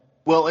content.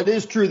 Well, it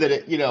is true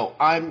that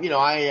I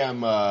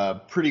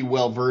am pretty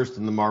well versed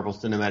in the Marvel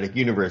Cinematic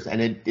Universe,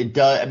 and it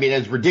does. I mean,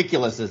 as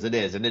ridiculous as it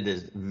is, and it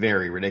is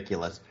very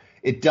ridiculous,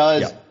 it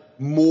does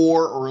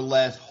more or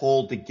less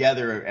hold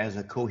together as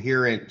a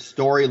coherent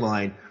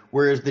storyline.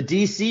 Whereas the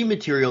DC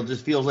material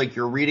just feels like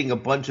you're reading a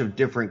bunch of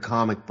different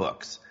comic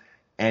books,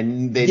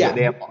 and they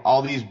have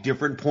all these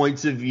different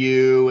points of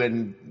view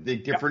and the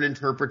different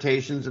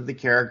interpretations of the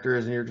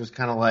characters, and you're just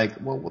kind of like,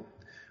 well,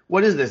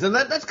 what is this? And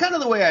that's kind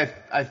of the way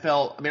I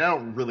felt. I mean, I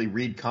don't really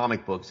read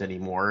comic books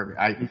anymore.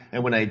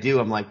 And when I do,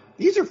 I'm like,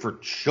 these are for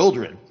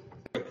children.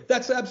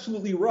 That's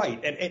absolutely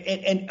right.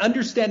 And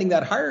understanding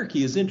that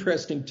hierarchy is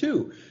interesting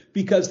too,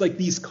 because like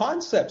these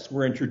concepts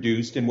were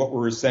introduced in what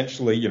were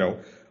essentially,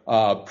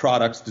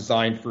 products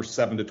designed for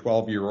 7 to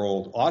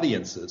 12-year-old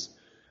audiences.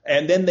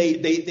 And then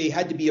they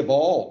had to be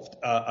evolved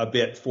a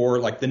bit for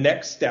like the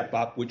next step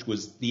up, which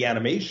was the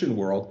animation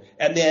world,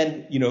 and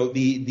then,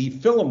 the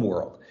film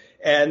world.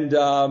 And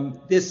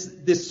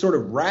this sort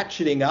of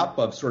ratcheting up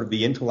of sort of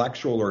the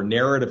intellectual or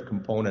narrative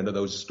component of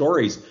those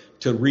stories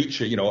to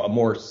reach a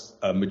more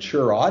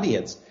mature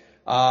audience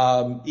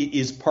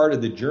is part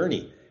of the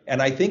journey.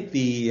 And I think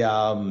the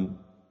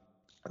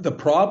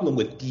problem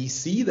with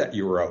DC that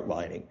you were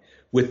outlining,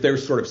 with their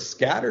sort of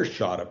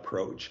scattershot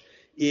approach,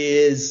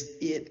 is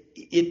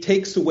it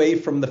takes away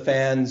from the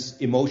fans'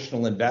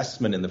 emotional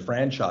investment in the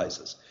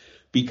franchises.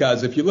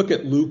 Because if you look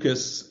at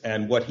Lucas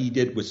and what he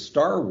did with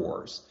Star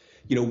Wars,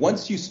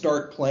 once you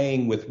start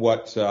playing with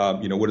what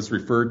is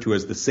referred to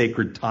as the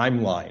sacred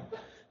timeline,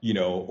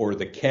 or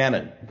the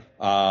canon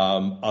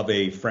of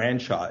a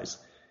franchise,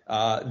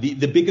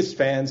 the biggest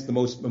fans, the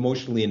most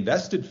emotionally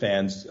invested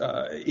fans,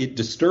 it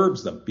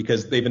disturbs them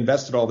because they've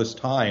invested all this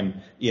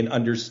time in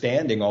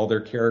understanding all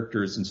their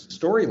characters and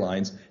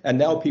storylines, and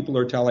now people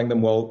are telling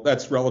them, well,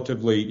 that's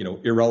relatively,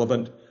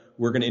 irrelevant.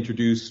 We're going to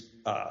introduce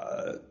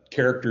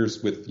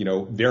characters with,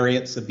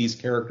 variants of these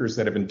characters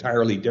that have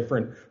entirely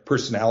different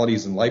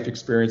personalities and life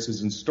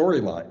experiences and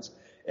storylines.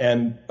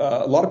 And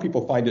a lot of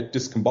people find it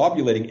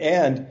discombobulating,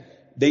 and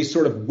they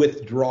sort of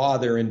withdraw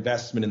their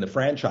investment in the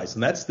franchise.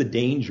 And that's the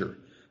danger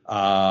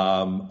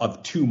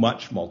of too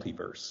much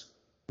multiverse.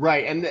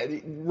 Right. And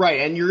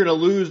you're going to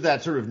lose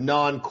that sort of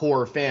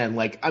non-core fan.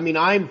 Like, I mean,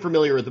 I'm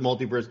familiar with the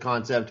multiverse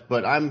concept,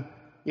 but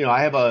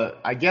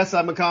I guess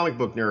I'm a comic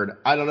book nerd.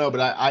 I don't know, but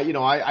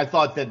I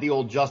thought that the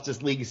old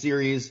Justice League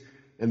series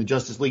and the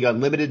Justice League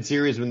Unlimited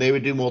series, when they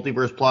would do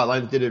multiverse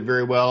plotlines, did it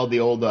very well.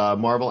 The old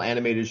Marvel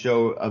animated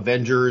show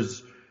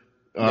Avengers,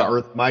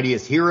 Earth's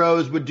Mightiest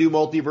Heroes would do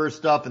multiverse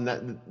stuff,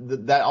 and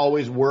that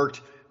always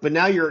worked. But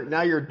now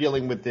you're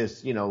dealing with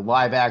this,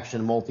 live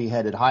action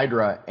multi-headed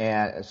Hydra,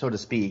 and so to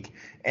speak,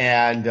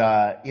 and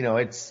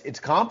it's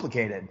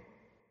complicated.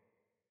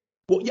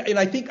 Well, yeah, and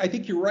I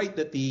think you're right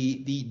that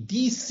the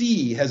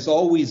DC has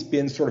always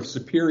been sort of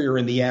superior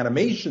in the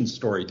animation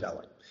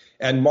storytelling,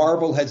 and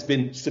Marvel has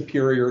been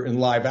superior in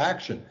live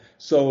action.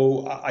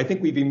 So I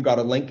think we've even got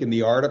a link in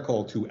the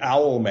article to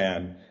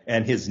Owlman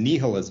and his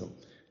nihilism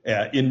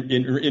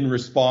in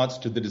response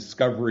to the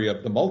discovery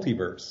of the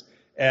multiverse.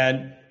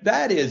 And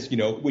that is,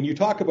 when you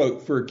talk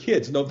about for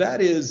kids,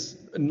 that is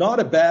not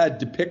a bad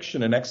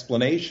depiction and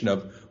explanation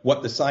of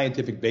what the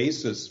scientific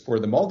basis for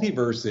the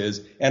multiverse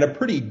is, and a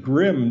pretty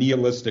grim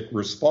nihilistic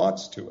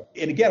response to it.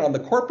 And again, on the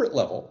corporate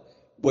level,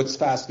 what's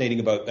fascinating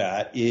about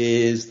that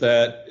is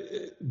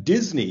that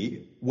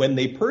Disney, when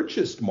they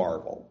purchased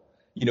Marvel,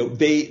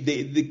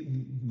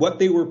 what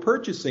they were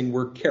purchasing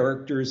were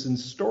characters and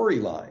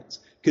storylines,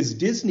 because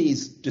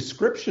Disney's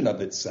description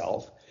of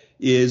itself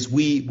is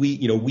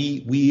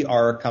we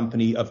are a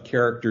company of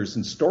characters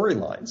and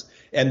storylines.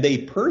 And they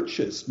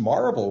purchased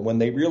Marvel when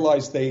they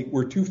realized they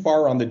were too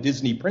far on the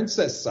Disney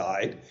princess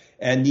side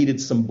and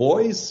needed some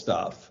boys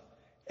stuff.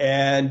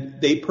 And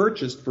they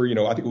purchased for,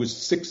 I think it was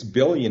 $6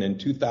 billion in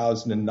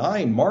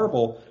 2009,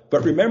 Marvel.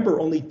 But remember,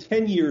 only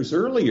 10 years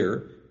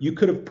earlier, you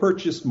could have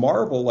purchased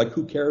Marvel, like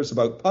who cares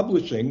about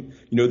publishing,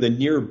 the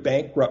near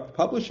bankrupt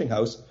publishing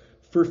house,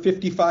 for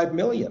 $55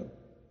 million.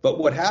 But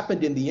what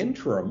happened in the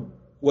interim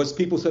was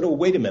people said, oh,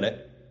 wait a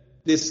minute.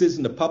 This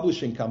isn't a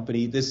publishing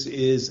company. This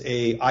is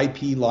a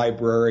IP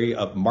library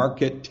of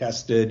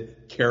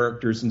market-tested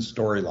characters and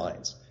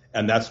storylines.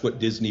 And that's what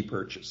Disney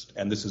purchased.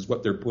 And this is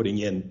what they're putting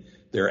in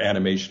their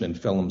animation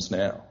and films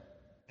now.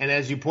 And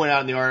as you point out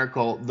in the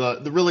article,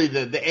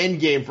 the end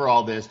game for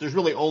all this, there's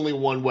really only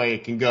one way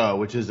it can go,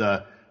 which is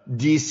a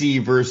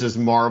DC versus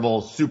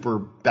Marvel super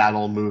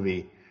battle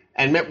movie.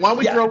 And why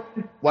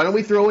don't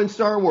we throw in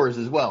Star Wars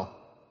as well?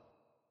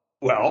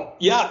 Well,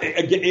 yeah,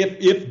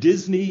 if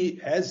Disney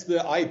has the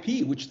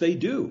IP, which they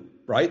do,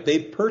 right?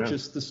 They've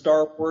purchased the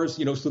Star Wars,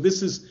 so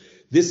this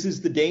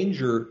is the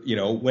danger,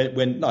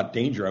 when not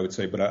danger, I would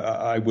say, but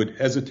I would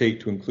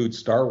hesitate to include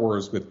Star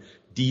Wars with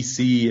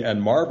DC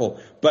and Marvel.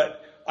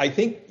 But I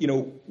think,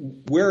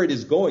 where it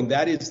is going,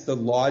 that is the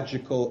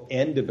logical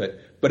end of it.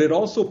 But it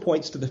also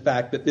points to the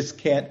fact that this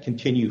can't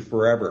continue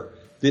forever.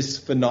 This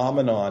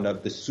phenomenon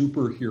of the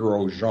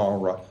superhero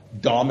genre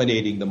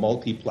dominating the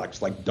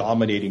multiplex, like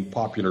dominating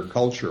popular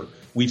culture.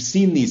 We've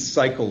seen these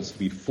cycles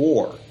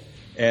before.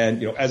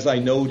 And, as I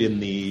note in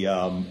the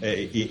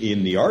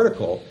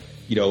article,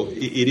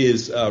 it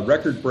is a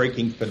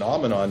record-breaking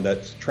phenomenon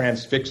that's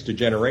transfixed a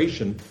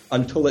generation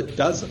until it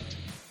doesn't.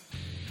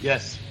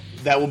 Yes,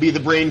 that will be the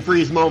brain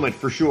freeze moment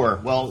for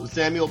sure. Well,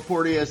 Samuel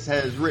Porteous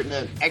has written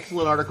an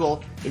excellent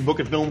article in Book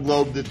and Film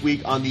Globe this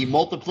week on the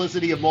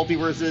multiplicity of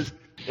multiverses,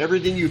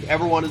 everything you've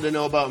ever wanted to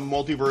know about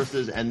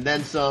multiverses, and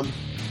then some.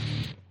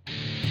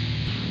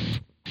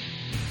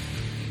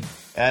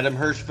 Adam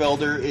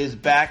Hirschfelder is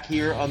back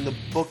here on the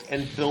Book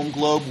and Film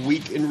Globe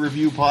Week in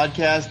Review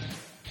podcast.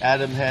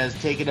 Adam has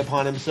taken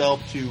upon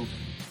himself to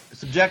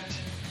subject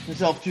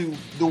himself to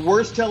the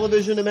worst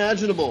television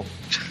imaginable.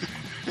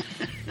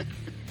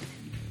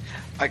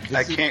 I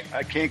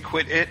can't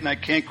quit it, and I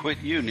can't quit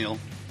you, Neil.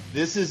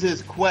 This is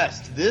his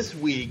quest. This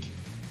week,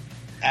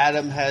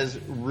 Adam has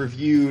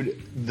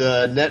reviewed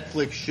the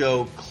Netflix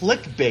show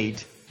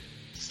Clickbait,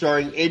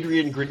 starring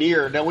Adrian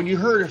Grenier. Now, when you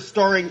heard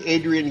starring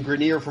Adrian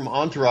Grenier from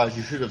Entourage,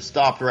 you should have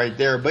stopped right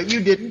there, but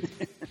you didn't.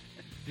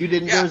 You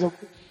didn't. Yeah.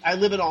 I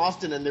live in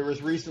Austin, and there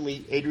was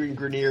recently Adrian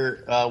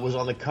Grenier was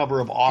on the cover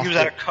of Austin. He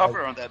was at a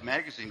cover on that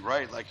magazine,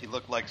 right? Like he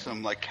looked like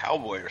some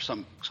cowboy or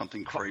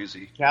something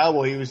crazy.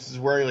 Cowboy. He was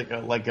wearing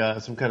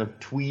some kind of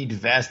tweed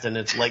vest, and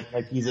it's like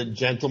he's a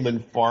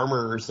gentleman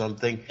farmer or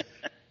something.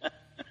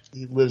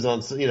 He lives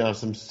on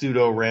some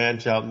pseudo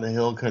ranch out in the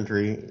hill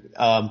country.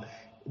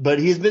 But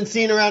he's been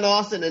seen around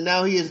Austin, and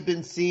now he has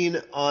been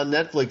seen on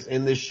Netflix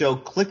in this show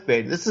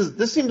Clickbait.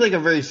 This seems like a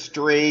very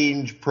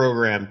strange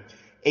program.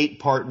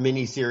 8-part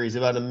miniseries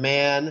about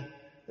an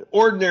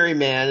ordinary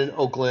man in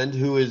Oakland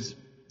who is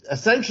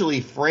essentially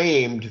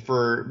framed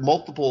for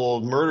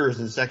multiple murders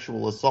and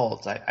sexual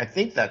assaults. I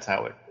think that's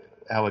how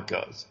it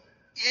goes.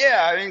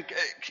 Yeah, I mean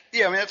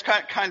that's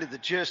kind of the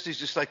gist. He's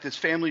just like this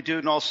family dude,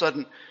 and all of a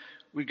sudden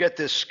we get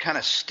this kind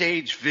of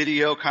staged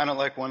video, kind of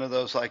like one of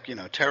those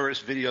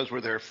terrorist videos where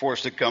they're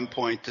forced at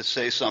gunpoint to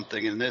say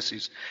something. And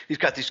he's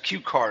got these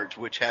cue cards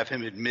which have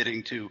him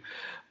admitting to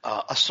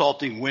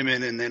assaulting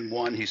women, and then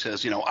one he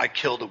says, I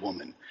killed a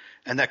woman,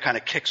 and that kind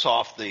of kicks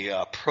off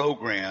the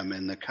program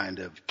and the kind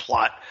of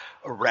plot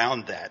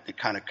around that. It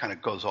kind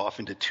of goes off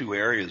into two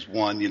areas.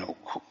 One,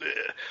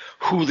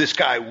 who this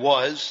guy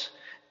was,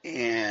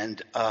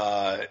 and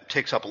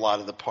takes up a lot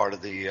of the part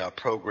of the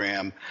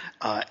program,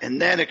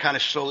 and then it kind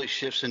of slowly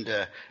shifts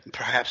into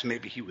perhaps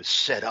maybe he was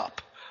set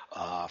up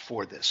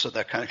for this. So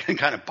that kind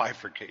of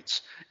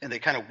bifurcates, and they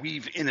kind of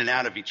weave in and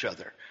out of each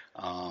other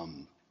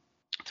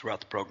throughout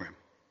the program.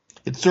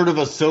 It's sort of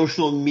a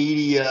social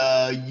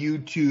media,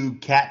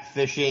 YouTube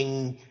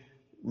catfishing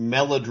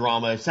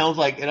melodrama. It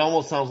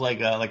almost sounds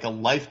like a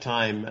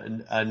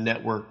Lifetime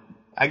network.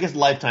 I guess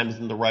Lifetime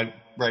isn't the right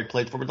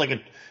place for it.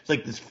 It's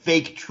like this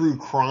fake true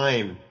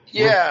crime.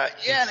 Yeah,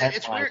 and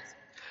it's weird.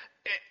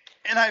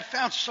 And I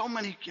found so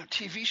many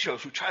TV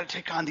shows who try to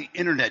take on the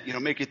internet,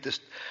 make it this,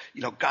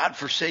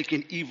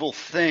 godforsaken evil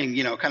thing,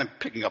 kind of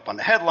picking up on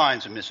the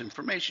headlines and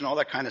misinformation, all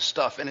that kind of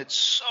stuff. And it's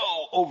so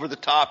over the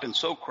top and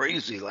so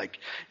crazy, like,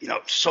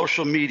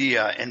 social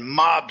media and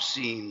mob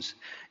scenes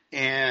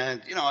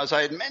And, as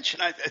I had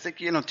mentioned, I think,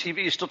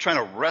 TV is still trying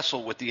to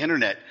wrestle with the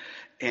internet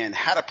and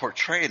how to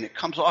portray it. And it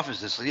comes off as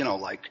this,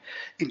 like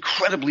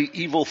incredibly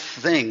evil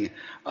thing.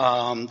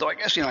 Though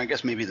I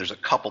guess maybe there's a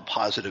couple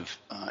positive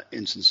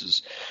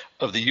instances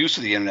of the use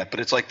of the internet,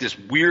 but it's like this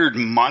weird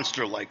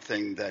monster-like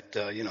thing that,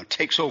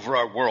 takes over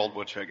our world,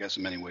 which I guess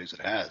in many ways it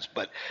has.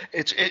 But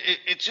it's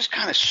just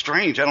kind of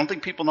strange. I don't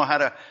think people know how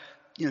to,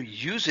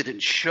 use it in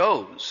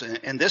shows.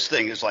 And this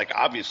thing is like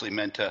obviously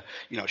meant to,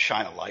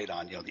 shine a light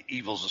on, the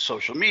evils of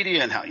social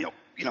media and how,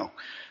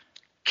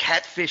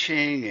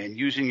 catfishing and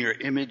using your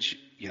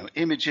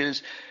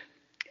images.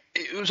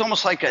 It was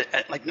almost like a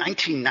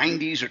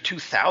 1990s or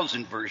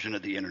 2000 version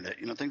of the internet.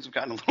 Things have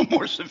gotten a little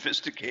more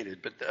sophisticated,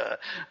 but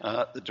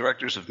the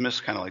directors have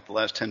missed kind of like the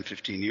last 10,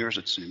 15 years,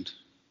 it seems.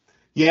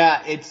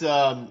 Yeah, it's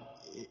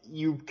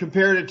you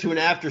compared it to an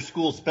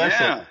after-school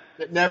special. Yeah.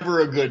 Never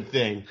a good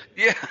thing.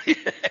 Yeah,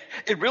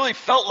 it really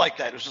felt like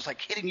that. It was just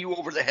like hitting you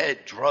over the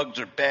head. Drugs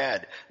are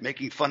bad.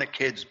 Making fun of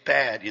kids,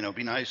 bad.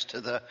 Be nice to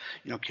the,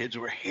 kids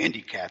who are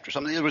handicapped or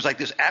something. There was like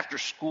this after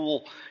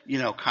school,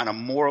 kind of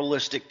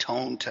moralistic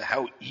tone to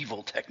how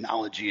evil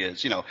technology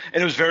is, and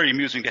it was very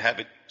amusing to have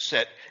it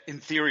set in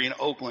theory in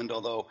Oakland,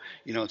 although,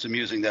 it's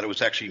amusing that it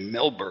was actually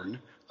Melbourne.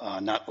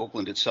 Not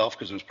Oakland itself,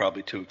 because it was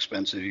probably too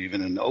expensive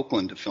even in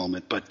Oakland to film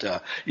it. But,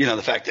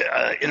 the fact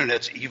that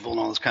internet's evil and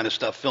all this kind of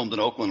stuff filmed in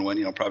Oakland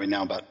when, probably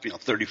now about,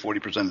 30,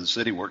 40% of the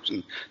city works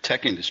in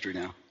tech industry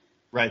now.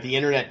 Right. The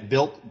internet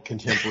built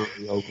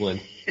contemporary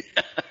Oakland.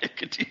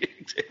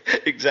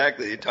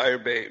 Exactly. The entire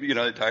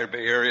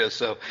Bay Area.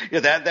 So, yeah,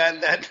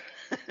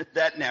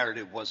 that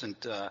narrative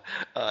wasn't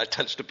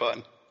touched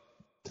upon.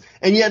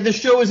 And yet the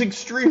show is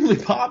extremely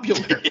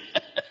popular.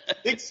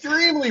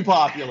 Extremely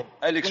popular.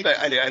 I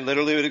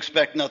literally would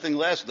expect nothing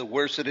less. The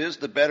worse it is,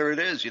 the better it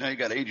is. You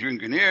got Adrian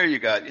Grenier, you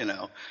got, and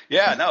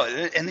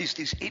these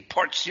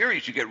 8-part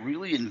series, you get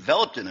really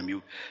enveloped in them.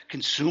 You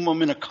consume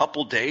them in a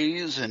couple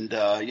days and,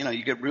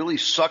 you get really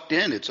sucked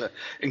in. It's an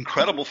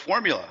incredible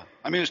formula.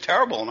 I mean, it's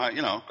terrible and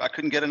I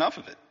couldn't get enough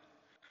of it.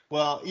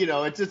 Well,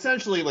 it's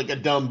essentially like a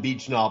dumb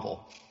beach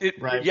novel,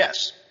 right?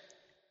 Yes.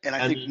 And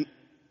I think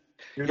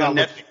you're not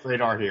looking at great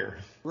art here.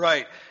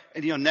 Right.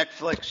 And,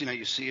 Netflix,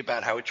 you see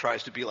about how it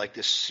tries to be like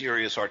this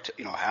serious art,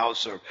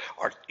 house or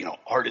art,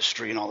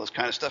 artistry and all this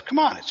kind of stuff. Come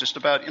on. It's just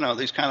about,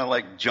 these kind of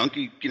like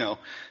junky,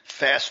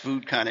 fast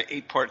food kind of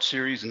 8-part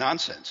series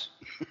nonsense.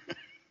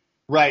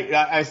 Right.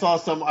 I saw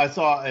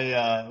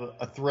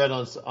a thread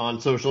on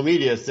social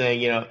media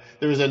saying,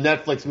 there was a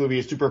Netflix movie,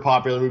 a super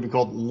popular movie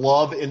called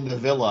Love in the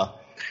Villa.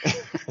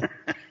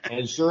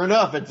 And sure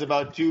enough, it's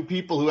about two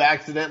people who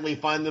accidentally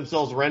find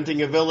themselves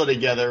renting a villa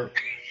together.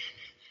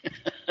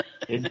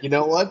 And you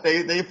know what?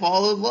 They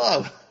fall in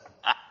love.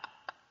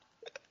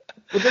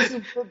 But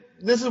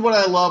this is what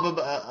I love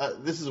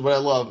about this is what I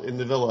love in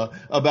the Villa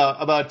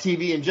about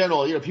TV in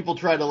general. People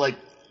try to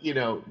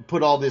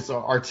put all this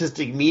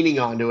artistic meaning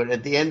onto it.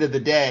 At the end of the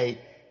day,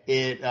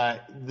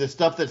 the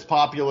stuff that's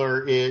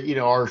popular is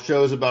are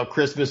shows about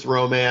Christmas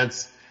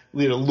romance,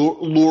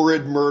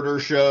 lurid murder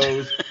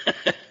shows.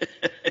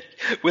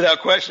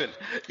 Without question.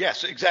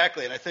 Yes,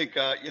 exactly. And I think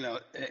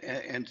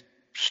and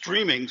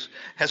streamings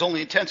has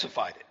only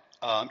intensified it.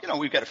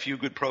 We've got a few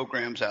good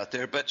programs out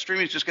there, but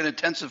streaming is just going to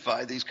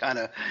intensify these kind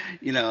of,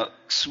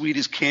 sweet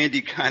as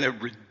candy kind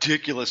of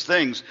ridiculous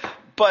things.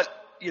 But,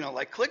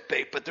 like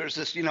clickbait, but there's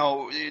this,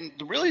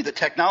 really the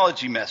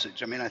technology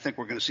message. I mean, I think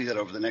we're going to see that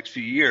over the next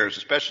few years,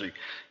 especially,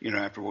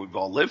 after what we've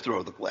all lived through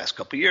over the last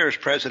couple of years,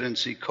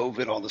 presidency,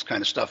 COVID, all this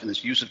kind of stuff, and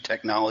this use of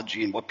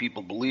technology and what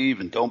people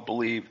believe and don't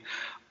believe.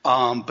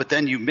 But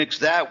then you mix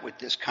that with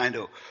this kind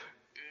of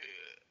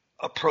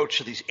approach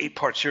to these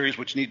 8-part series,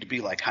 which need to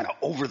be like kind of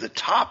over the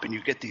top, and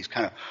you get these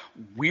kind of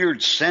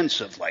weird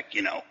sense of like,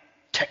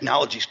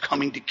 technology's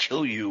coming to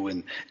kill you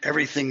and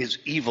everything is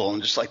evil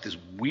and just like this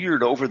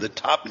weird over the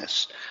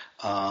topness.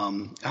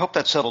 I hope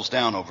that settles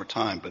down over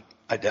time, but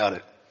I doubt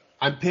it.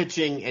 I'm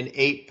pitching an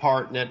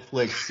 8-part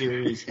Netflix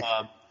series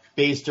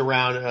based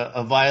around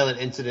a violent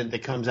incident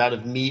that comes out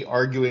of me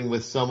arguing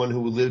with someone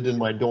who lived in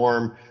my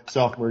dorm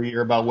sophomore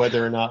year about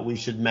whether or not we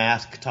should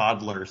mask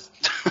toddlers.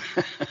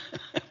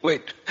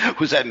 Wait,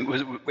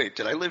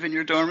 did I live in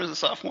your dorm as a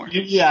sophomore?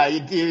 Yeah,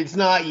 it's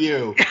not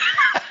you.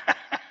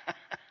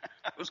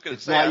 I was going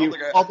to say,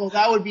 although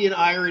that would be an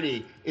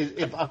irony,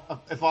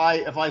 if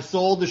I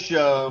sold the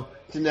show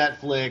to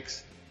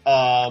Netflix,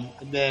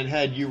 and then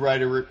had you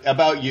write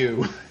about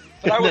you.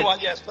 But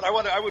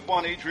I would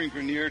want Adrian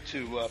Grenier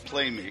to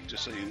play me,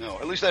 just so you know.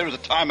 At least there was a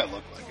time I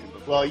looked like him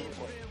before.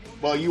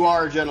 Well, you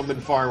are a gentleman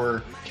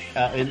farmer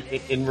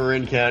in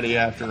Marin County,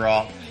 after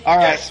all. All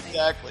right. Yes,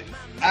 exactly.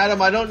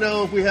 Adam, I don't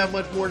know if we have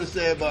much more to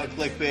say about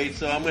clickbait,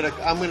 so I'm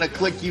gonna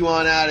click you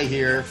on out of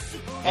here.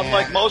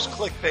 Unlike most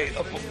clickbait,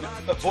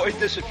 avoid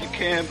this if you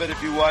can, but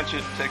if you watch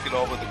it, take it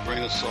all with a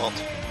grain of salt.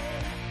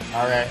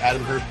 All right,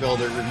 Adam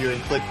Hirschfelder reviewing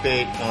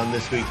clickbait on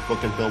this week's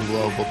Book and Film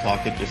Globe. We'll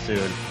talk at you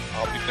soon.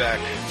 I'll be back.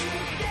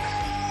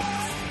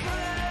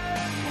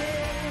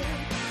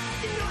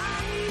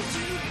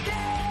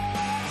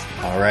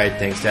 All right,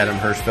 thanks to Adam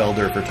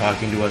Hirschfelder for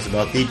talking to us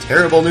about the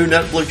terrible new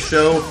Netflix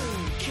show,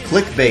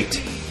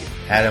 Clickbait.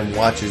 Adam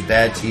watches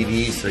bad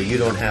TV, so you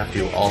don't have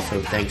to. Also,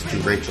 thanks to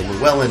Rachel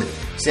Llewellyn,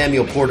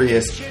 Samuel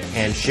Porteous,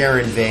 and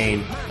Sharon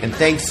Vane. And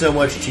thanks so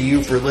much to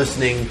you for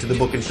listening to the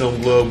Book and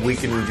Film Globe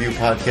Week in Review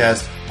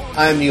podcast.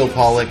 I'm Neil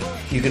Pollack.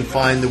 You can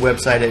find the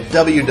website at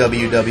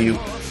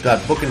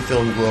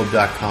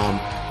www.bookandfilmglobe.com.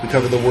 We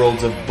cover the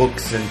worlds of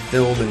books and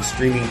film and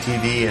streaming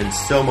TV and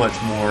so much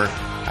more.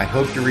 I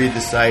hope you read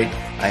the site.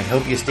 I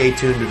hope you stay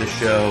tuned to the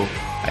show.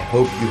 I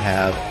hope you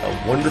have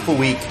a wonderful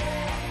week.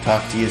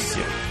 Talk to you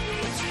soon.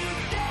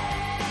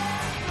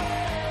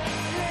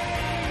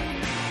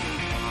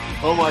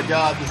 Oh my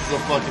God, this is a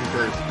fucking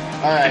curse.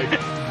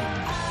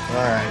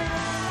 All right.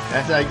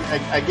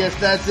 I guess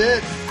that's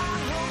it.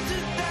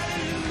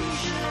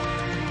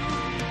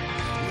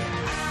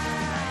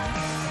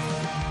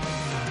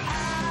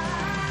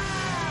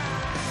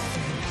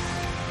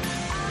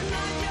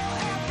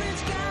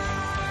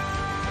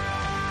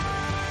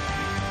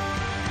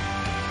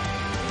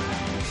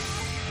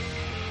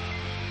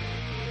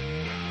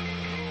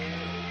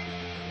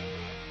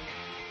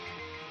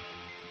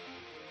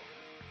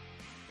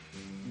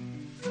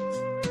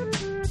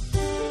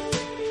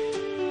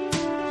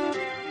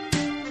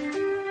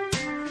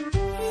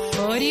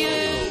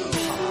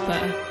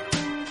 Audio.